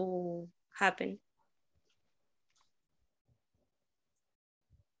to happen?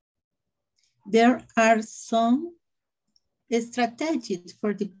 There are some strategies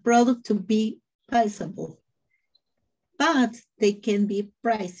for the product to be visible, but they can be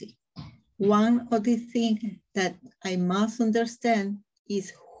pricey. One of the things that I must understand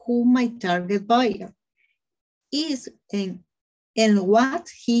is who my target buyer is and what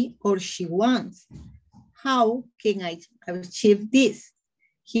he or she wants. How can I achieve this?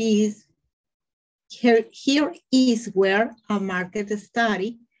 Here is where a market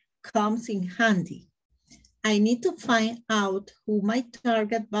study comes in handy. I need to find out who my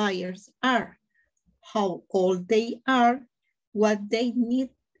target buyers are, how old they are, what they need,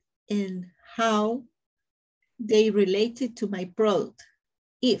 and how they related to my product.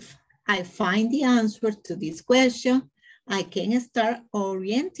 If I find the answer to this question, I can start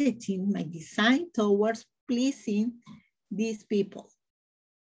orienting my design towards pleasing these people.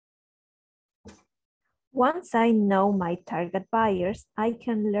 Once I know my target buyers, I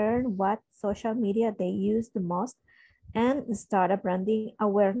can learn what social media they use the most and start a branding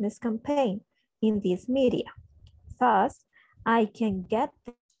awareness campaign in this media. Thus, I can get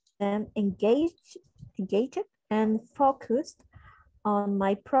them engaged and focused on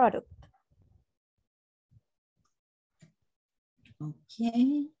my product.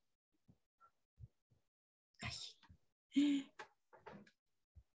 Okay.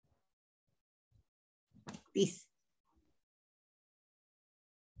 This.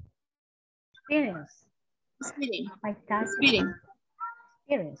 Experience. Speeding. My task. Speeding.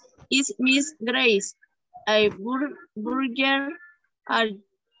 Experience. Is Miss Grace a burger are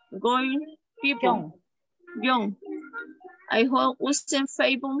going people? Young. I hope using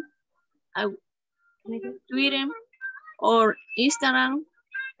Facebook, Twitter, or Instagram.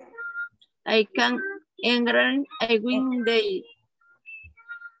 I can engage a win day.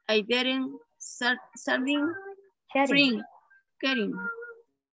 I didn't starting free caring.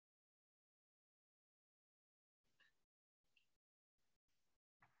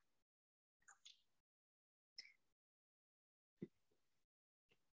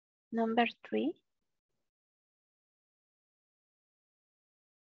 Number 3.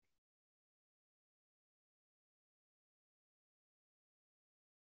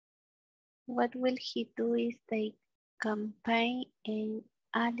 What will he do if they campaign and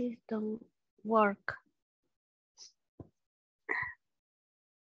Alice don't work?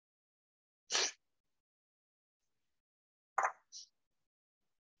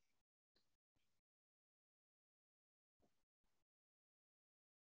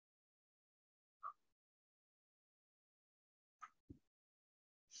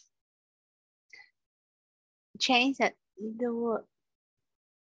 Change that the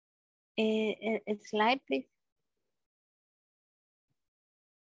slide, please.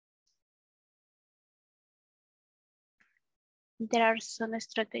 There are some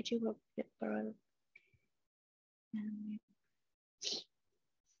strategies for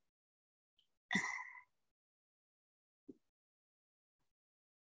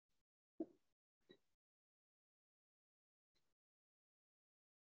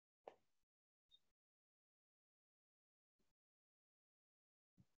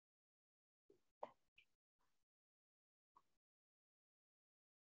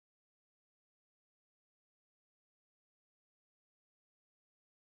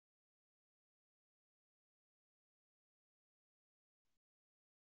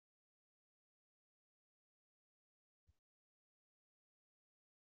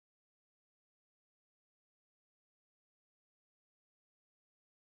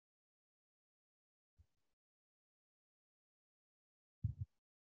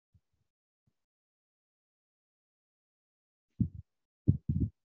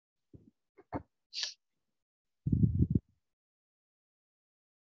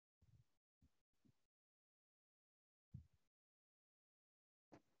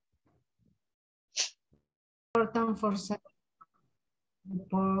Important for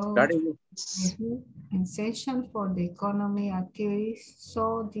essential for the economy activities.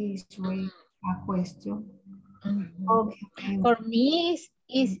 So this way a question. For me,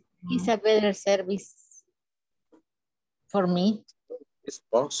 is a better service. For me. It's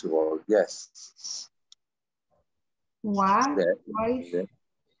possible, yes. Why? Yeah. Why? Yeah.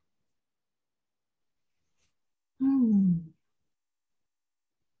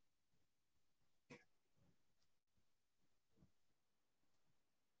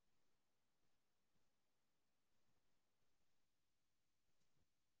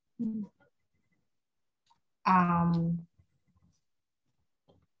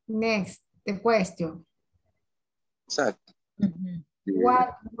 Next, the question. Exactly.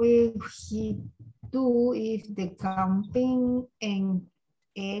 What will he do if the campaign and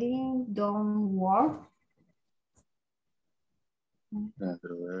alien don't work?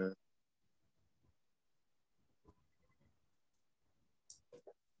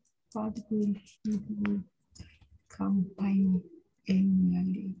 What will he do? Campaign and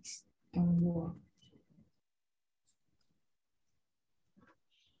aliens don't work.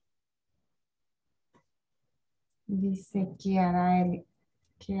 Dice que hará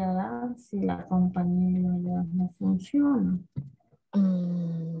si la compañía no funciona.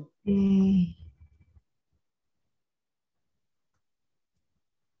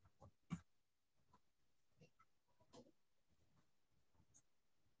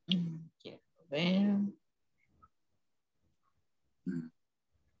 Quiero ver.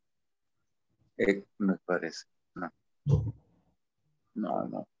 Me parece. No.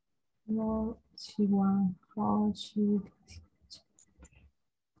 No. No, she won. How she...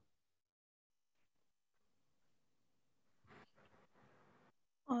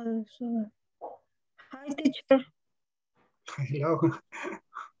 Also, hi, teacher. Hello.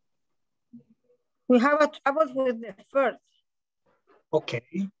 We have a trouble with the first.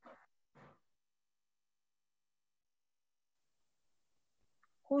 Okay.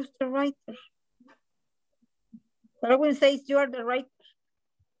 Who's the writer? Darwin says you are the writer.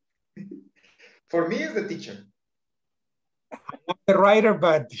 For me, is the teacher. I'm not the writer,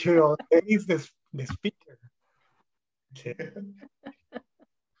 but you know, there is the speaker. Okay.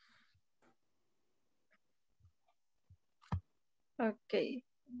 Okay.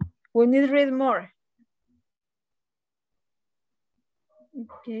 We need to read more.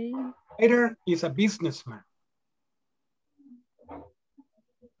 Okay. Writer is a businessman.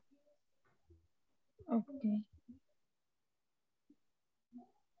 Okay.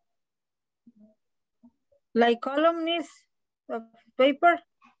 Like columnist of paper,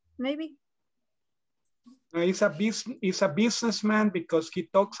 maybe? He's a businessman because he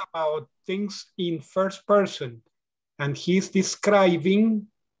talks about things in first person, and he's describing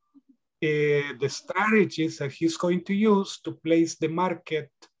the strategies that he's going to use to place the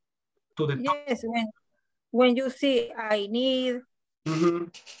market to the top. Yes, when you see I need, Mm-hmm.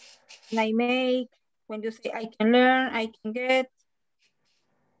 and I make, when you say I can learn, I can get.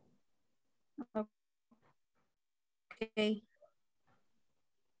 Okay.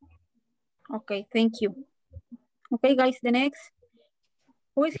 Okay, thank you. Okay, guys, the next.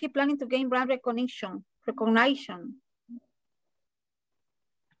 Who is he planning to gain brand recognition?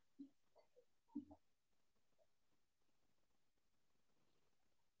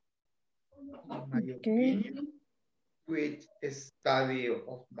 In my opinion, with a study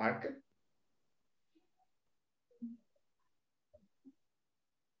of market.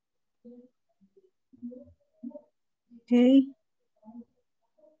 Okay.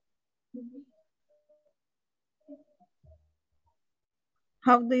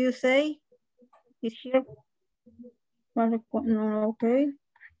 How do you say? Is here? No, okay.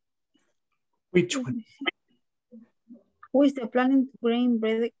 Which one? Who is the planning to gain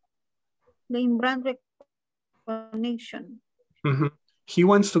brand recognition? Mm-hmm. He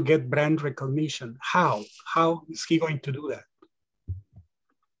wants to get brand recognition. How? How is he going to do that?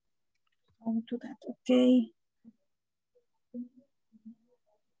 I'll do that, okay.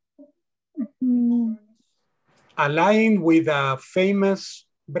 Mm-hmm. Align with a famous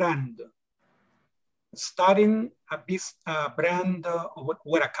brand. Starting a brand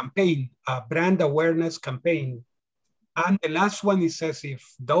or a campaign, a brand awareness campaign. And the last one, it says,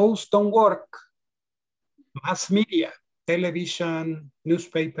 if those don't work, mass media, television,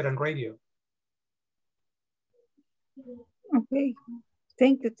 newspaper, and radio. Okay,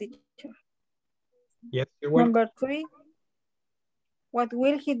 thank you, teacher. Yes, you're welcome. Number 3, what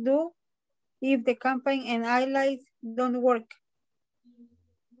will he do if the campaign and highlights don't work?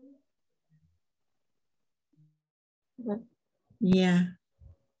 Yeah.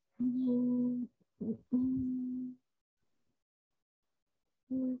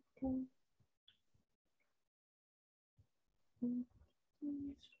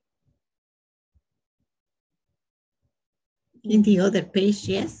 In the other page,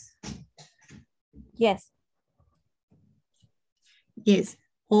 yes? Yes. Yes.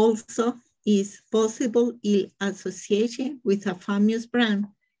 Also, is possible in association with a famous brand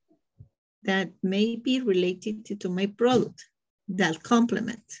that may be related to my product that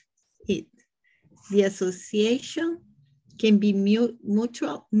complement it. The association can be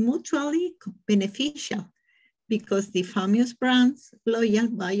mutually beneficial because the famous brand's loyal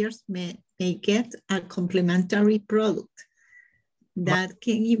buyers may get a complementary product that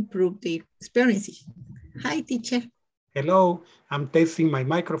can improve their experience. Hi, teacher. Hello, I'm testing my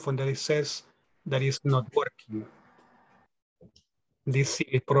microphone that it says that it's not working. This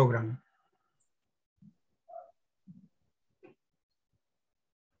silly program.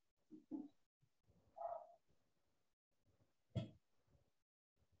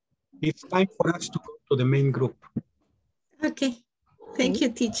 It's time for us to go to the main group. Okay, thank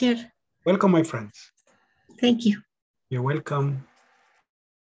you, teacher. Welcome, my friends. Thank you. You're welcome.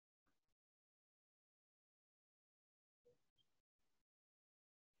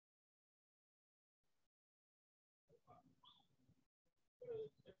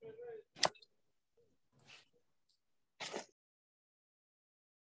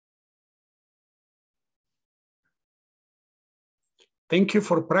 Thank you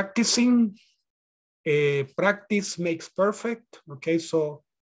for practicing. Practice makes perfect. Okay, so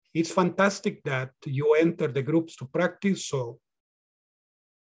it's fantastic that you enter the groups to practice. So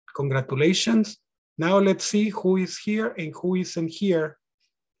congratulations. Now let's see who is here and who isn't here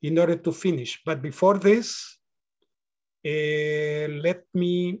in order to finish. But before this, Let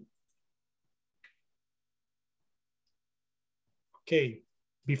me, okay,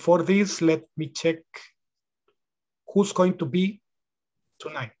 before this, let me check who's going to be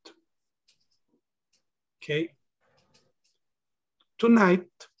tonight. Okay. Tonight,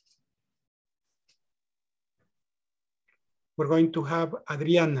 we're going to have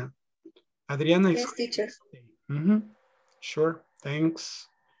Adriana. Adriana is... Yes, teacher. Sure, thanks.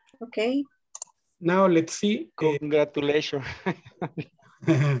 Okay. Now let's see. Congratulations.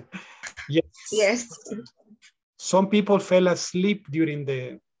 Yes. Yes. Some people fell asleep during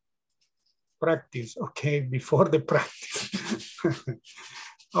the practice, okay, before the practice.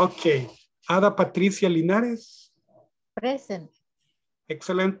 Okay. Ada Patricia Linares. Present.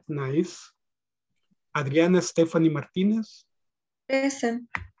 Excellent, nice. Adriana Stephanie Martinez. Present.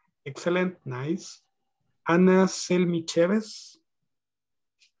 Excellent, nice. Ana Selmi Chavez.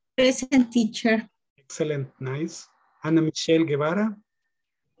 Present, teacher. Excellent, nice. Ana Michelle Guevara.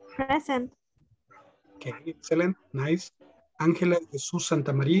 Present. Okay, excellent, nice. Ángela Jesús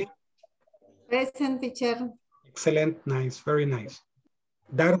Santa María. Present, teacher. Excellent, nice, very nice.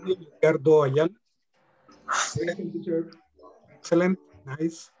 Darby Ricardo Ayala. Present, teacher. Excellent,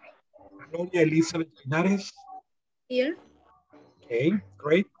 nice. Gloria Elizabeth Linares. Here. Okay,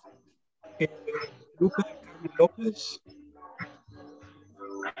 great. Lupe Carmen López.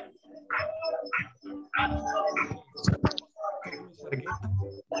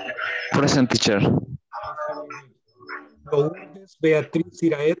 Present, teacher. Lourdes Beatriz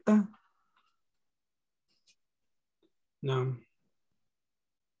Iraeta. No.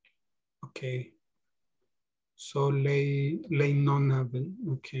 Okay. So lay Nona,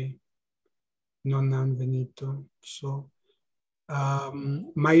 okay. Nona Benito. So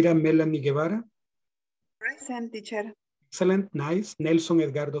Mayra Melanie Guevara. Present, teacher. Excellent, nice. Nelson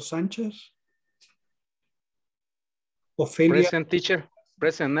Edgardo Sánchez. Ofelia. Present, teacher.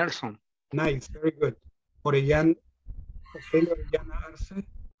 Present, Nelson. Nice, very good. Ofelia Orellana Arce.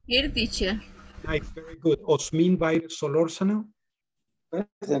 Here, teacher. Nice, very good. Osmin Baires Solórzano.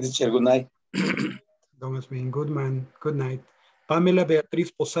 Present, teacher. Good night. Don Osmin, good man. Good night. Pamela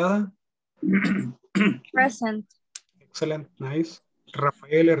Beatriz Posada. Present. Excellent, nice.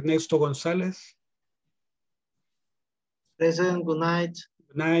 Rafael Ernesto González. Present, good night.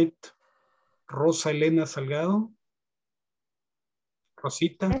 Good night. Rosa Elena Salgado.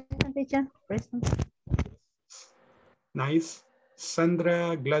 Rosita. Present, teacher. Present. Nice.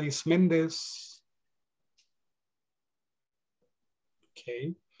 Sandra Gladys Méndez.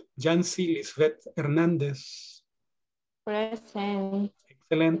 Okay. Yancy Lisbeth Hernández. Present.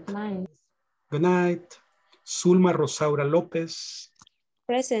 Excellent. Nice. Good night. Zulma Rosaura López.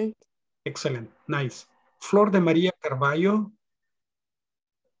 Present. Excellent. Nice. Flor de María Carballo.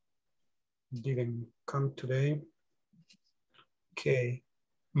 Didn't come today. Okay.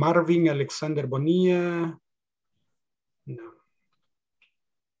 Marvin Alexander Bonilla. No.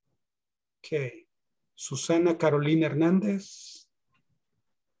 Okay. Susana Carolina Hernández.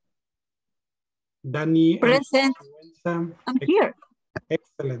 Dani. Present. I'm here.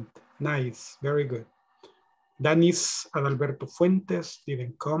 Excellent. Nice. Very good. Danis Adalberto Fuentes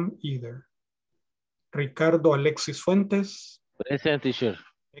didn't come either. Ricardo Alexis Fuentes. Present, teacher.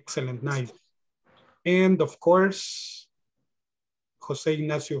 Excellent. Nice. And of course, Jose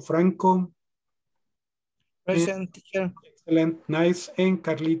Ignacio Franco. Present, teacher. Excellent. Nice. And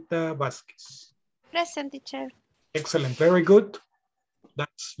Carlita Vasquez. Present, teacher. Excellent. Very good.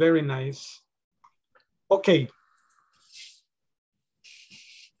 That's very nice. Okay.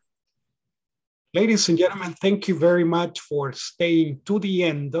 Ladies and gentlemen, thank you very much for staying to the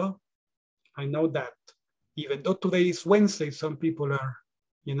end. I know that even though today is Wednesday, some people are,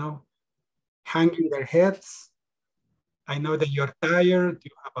 you know, hanging their heads. I know that you're tired,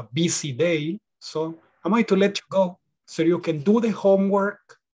 you have a busy day. So I'm going to let you go so you can do the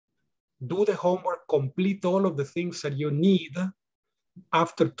homework, complete all of the things that you need.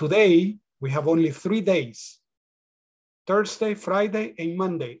 After today, we have only 3 days. Thursday, Friday, and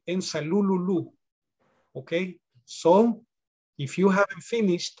Monday. En Salululu. Okay, so if you haven't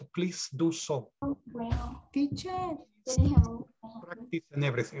finished, please do so. Well, teacher. Practice and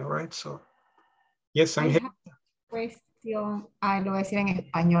everything, all right? So, yes, Ángel. Cuestión, lo voy a decir en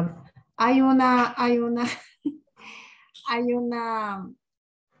español. Hay una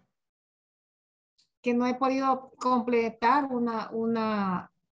que no he podido completar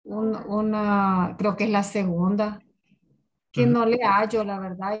creo que es la segunda. Que no le hallo, la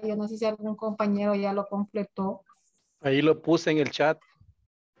verdad. Yo no sé si algún compañero ya lo completó. Ahí lo puse en el chat.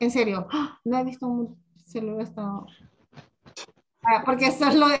 En serio, no he visto se lo he estado. Porque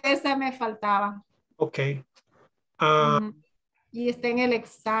solo esa me faltaba. Okay. Y está en el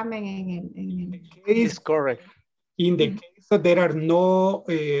examen It's correct. In the case that there are no,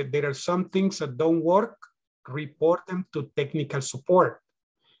 there are some things that don't work, report them to technical support.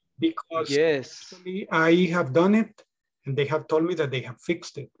 Because yes, I have done it and they have told me that they have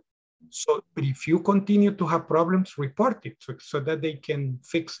fixed it. So but if you continue to have problems, report it so that they can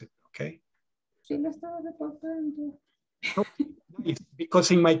fix it, okay? Sí, lo estaba reportando. Nice. Because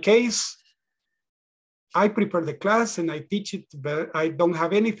in my case, I prepare the class and I teach it, but I don't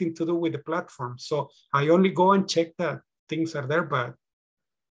have anything to do with the platform. So I only go and check that things are there, but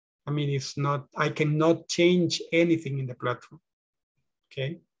I mean, it's not, I cannot change anything in the platform.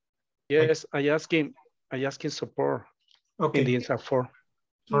 Okay. Yes, I ask him support in the INSAFORP.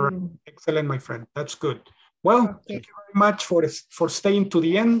 All right. Excellent, my friend. That's good. Well, thank you very much for staying to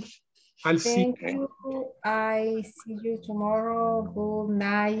the end. I'll see you. I see you tomorrow. Good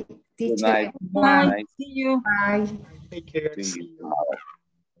night, teacher. Good night. Bye. Good night. See you. Bye. Take care.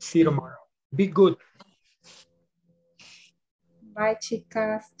 See you tomorrow. Be good. Bye,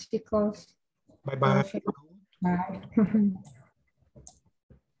 chicas, chicos. Bye-bye. Bye.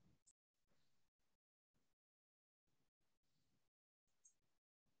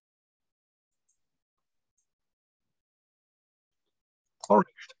 All right.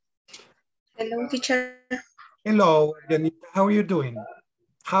 Hello, teacher. Hello, Janita. How are you doing?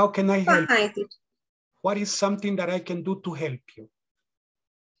 How can I help Fine, you? What is something that I can do to help you?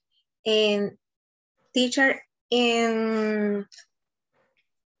 And teacher, in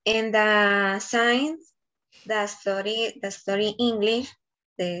the science, the story English,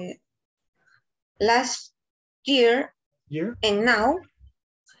 the last year and now,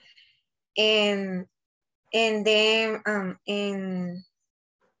 and then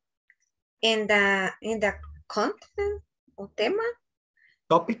in the content or tema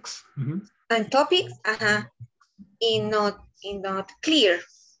topics and topics in not clear,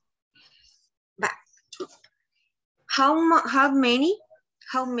 but how many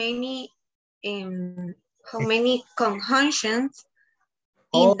conjunctions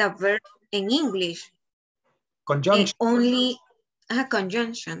in the verb in English? Conjunctions. Only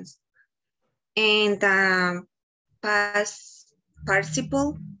conjunctions and past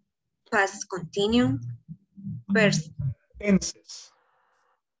participle, past continuum, tenses.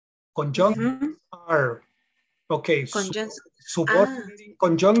 Conjunctions are okay. Subordinating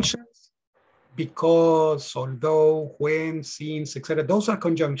conjunctions, because, although, when, since, etc. Those are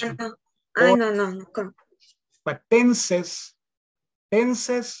conjunctions. No. But tenses,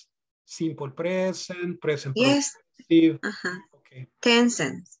 simple present, present yes. progressive. Okay.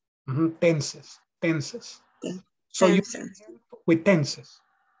 Tenses. Tenses. So you can help with tenses.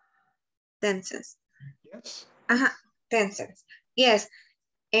 Tenses. Yes. Tenses. Yes.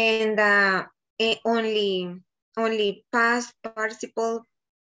 And only past participle,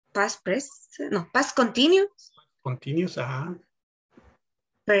 past present, past continuous. Continuous,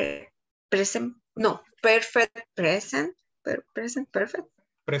 present, no, perfect present, perfect.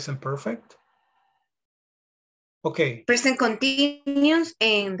 Present perfect. Okay. Present continuous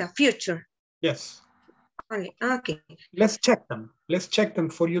and the future. Yes. Only, okay. Let's check them. Let's check them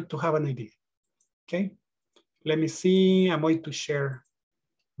for you to have an idea. Okay. Let me see. I'm going to share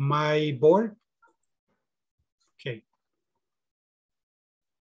my board. Okay.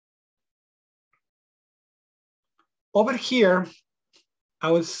 Over here,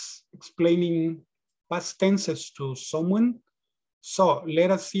 I was explaining past tenses to someone. So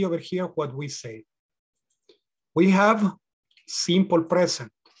let us see over here what we say. We have simple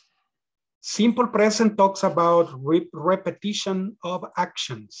present. Simple present talks about repetition of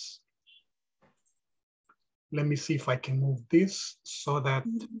actions. Let me see if I can move this so that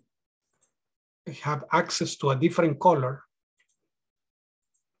I have access to a different color.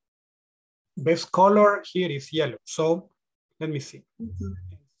 Best color here is yellow. So let me see.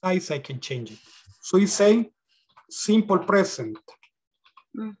 Size I can change it. So you say simple present.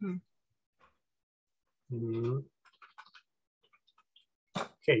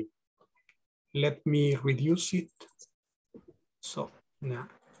 Okay. Let me reduce it. So now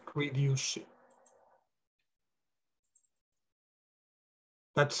reduce it.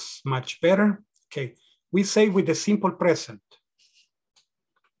 That's much better. Okay. We say with the simple present.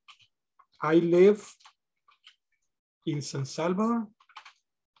 I live in San Salvador.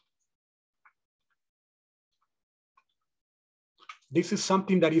 This is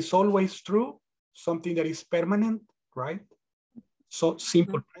something that is always true, something that is permanent, right? So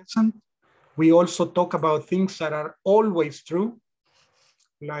simple present. We also talk about things that are always true,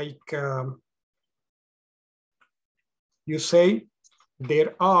 like you say,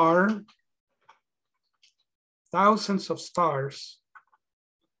 there are thousands of stars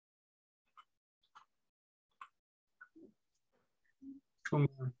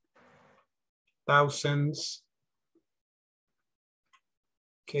thousands,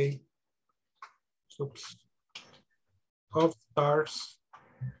 okay, oops, of stars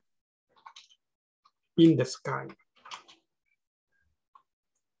in the sky.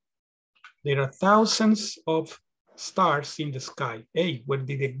 There are thousands of stars in the sky. Hey, where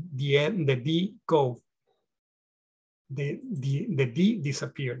did the D go? The D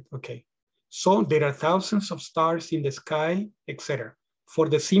disappeared, okay. So there are thousands of stars in the sky, etc. For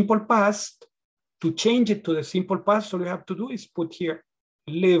the simple past, to change it to the simple past, all you have to do is put here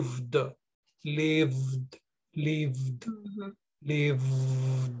lived, lived, lived,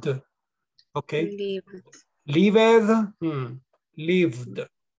 lived, okay? Lived, lived,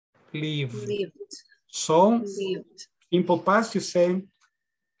 lived. So, simple past, you say,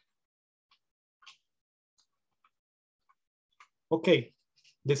 okay,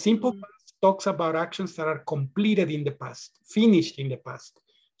 the simple past talks about actions that are completed in the past, finished in the past.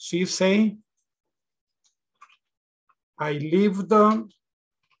 So you say, I lived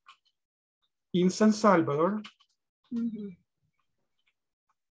in San Salvador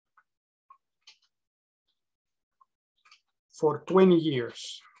for 20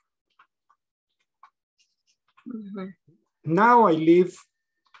 years. Now I live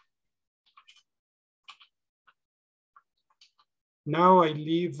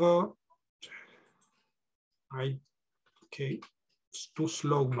okay, it's too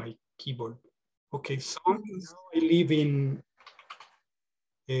slow, my keyboard. Okay, so now I live in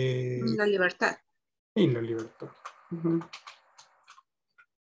La Libertad. In La Libertad.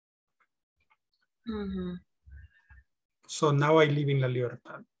 So now I live in La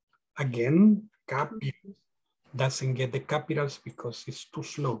Libertad. Again, capital doesn't get the capitals because it's too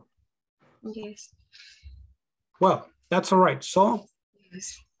slow. Yes. Well, that's all right. So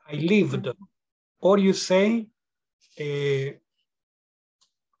yes. I lived, or you say, I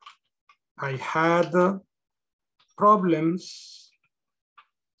had problems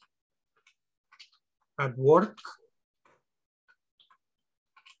at work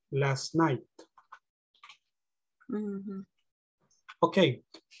last night. Okay,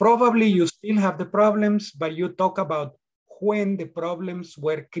 probably you still have the problems, but you talk about when the problems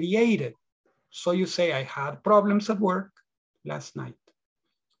were created. So you say, I had problems at work last night.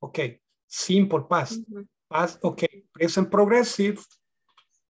 Okay, simple past. Past, okay, present progressive.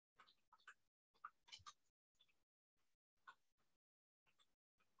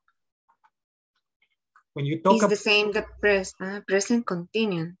 When you talk about the same, the present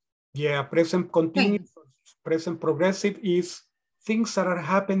continuous. Yeah, present continuous, present progressive is things that are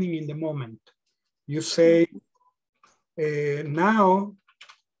happening in the moment. You say, now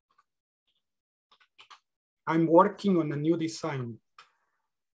I'm working on a new design.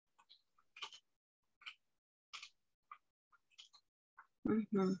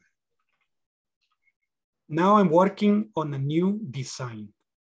 Now I'm working on a new design.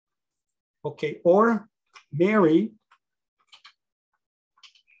 Okay, or Mary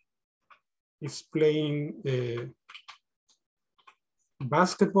is playing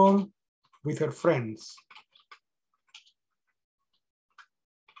basketball with her friends.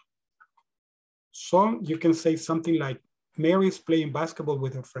 So you can say something like, Mary is playing basketball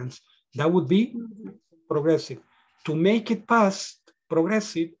with her friends. That would be progressive. To make it past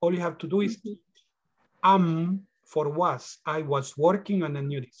progressive, all you have to do is for was. I was working on a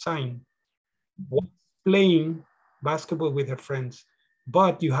new design. Was playing basketball with her friends.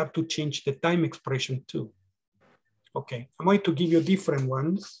 But you have to change the time expression too. Okay, I'm going to give you different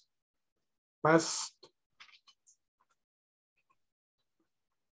ones. Past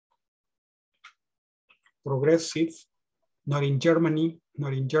progressive, not in Germany,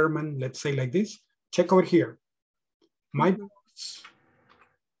 not in German, let's say like this. Check over here. My boss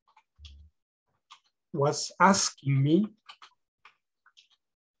was asking me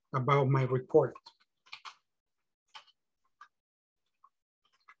about my report.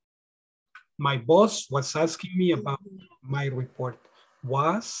 My boss was asking me about my report.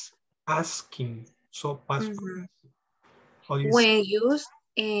 Was asking. So past when use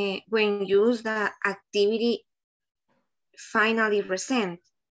the activity finally recent.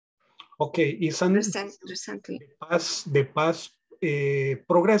 Okay, isn't recently. The past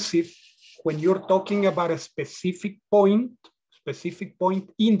progressive when you're talking about a specific point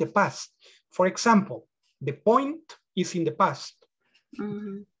in the past. For example, the point is in the past.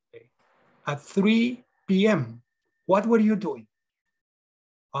 At 3 p.m. What were you doing?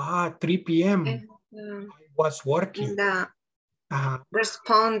 3 p.m. I was working.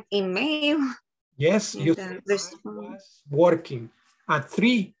 Respond email. Yes, you was working at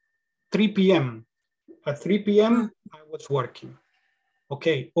 3 p.m. At 3 p.m. I was working.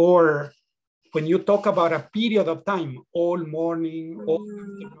 Okay, or when you talk about a period of time, all morning, all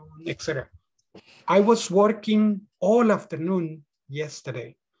afternoon, etc. I was working all afternoon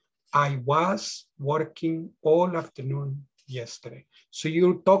yesterday. I was working all afternoon yesterday. So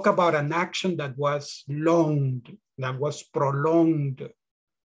you talk about an action that was long, that was prolonged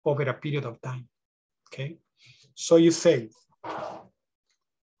over a period of time. Okay, so you say,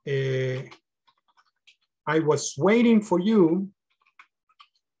 I was waiting for you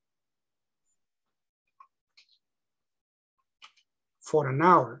for an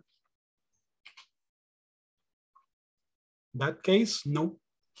hour. That case, no.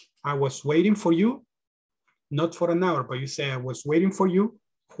 I was waiting for you, not for an hour, but you say I was waiting for you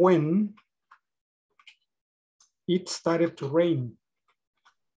when it started to rain.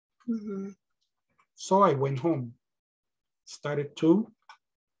 So I went home. Started to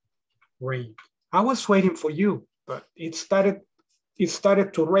rain. I was waiting for you, but it started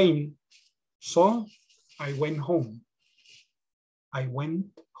to rain. So I went home. I went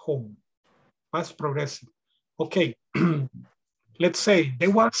home. Past progressive. Okay. Let's say there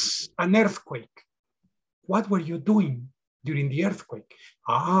was an earthquake. What were you doing during the earthquake?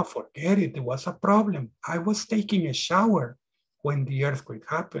 Ah, forget it. There was a problem. I was taking a shower when the earthquake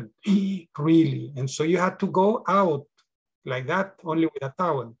happened. Really? And so you had to go out like that, only with a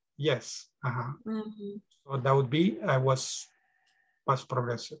towel? Yes. So that would be, I was past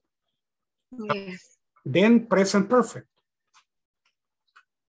progressive. Yes. Then present perfect.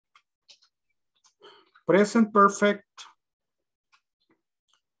 Present perfect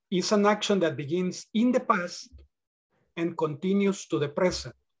is an action that begins in the past and continues to the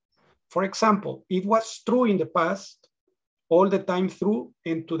present. For example, it was true in the past, all the time through,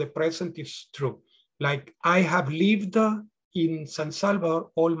 and to the present is true. Like, I have lived in San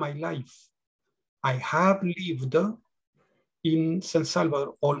Salvador all my life. I have lived in San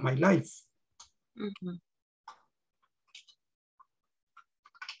Salvador all my life.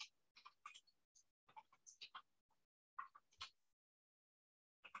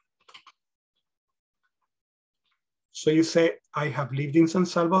 So you say, I have lived in San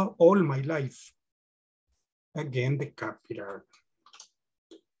Salvador all my life. Again, the capital.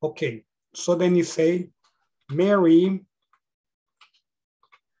 Okay, so then you say, Mary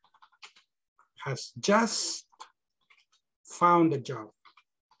has just found a job.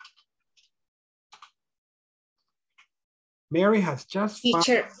 Mary has just found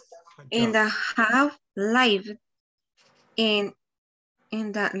a job. In the have lived, en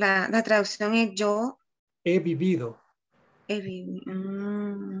la traducción es yo he vivido. He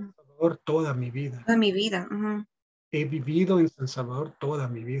vivido. Toda mi vida. Toda mi vida. He vivido en San Salvador toda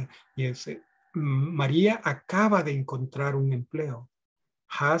mi vida. Y ese, María acaba de encontrar un empleo.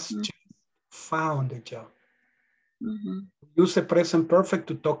 Has just found a job. Use the present perfect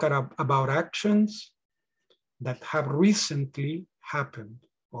to talk about actions that have recently happened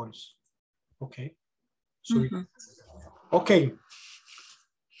also. Okay. So, okay.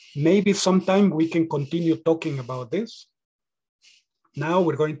 Maybe sometime we can continue talking about this. Now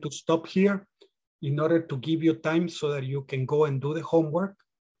we're going to stop here in order to give you time so that you can go and do the homework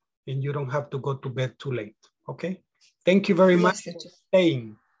and you don't have to go to bed too late. Okay. Thank you very much for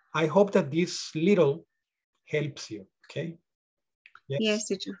staying. I hope that this little helps you. Okay. Yes,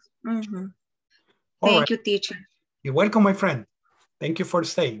 teacher. Thank you, teacher. You're welcome, my friend. Thank you for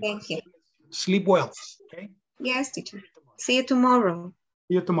staying. Thank you. Sleep well. Okay. Yes, teacher. See you tomorrow.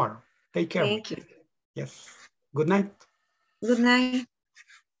 See you tomorrow. Take care. Thank you. Yes. Good night. Good night.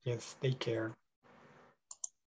 Yes, take care.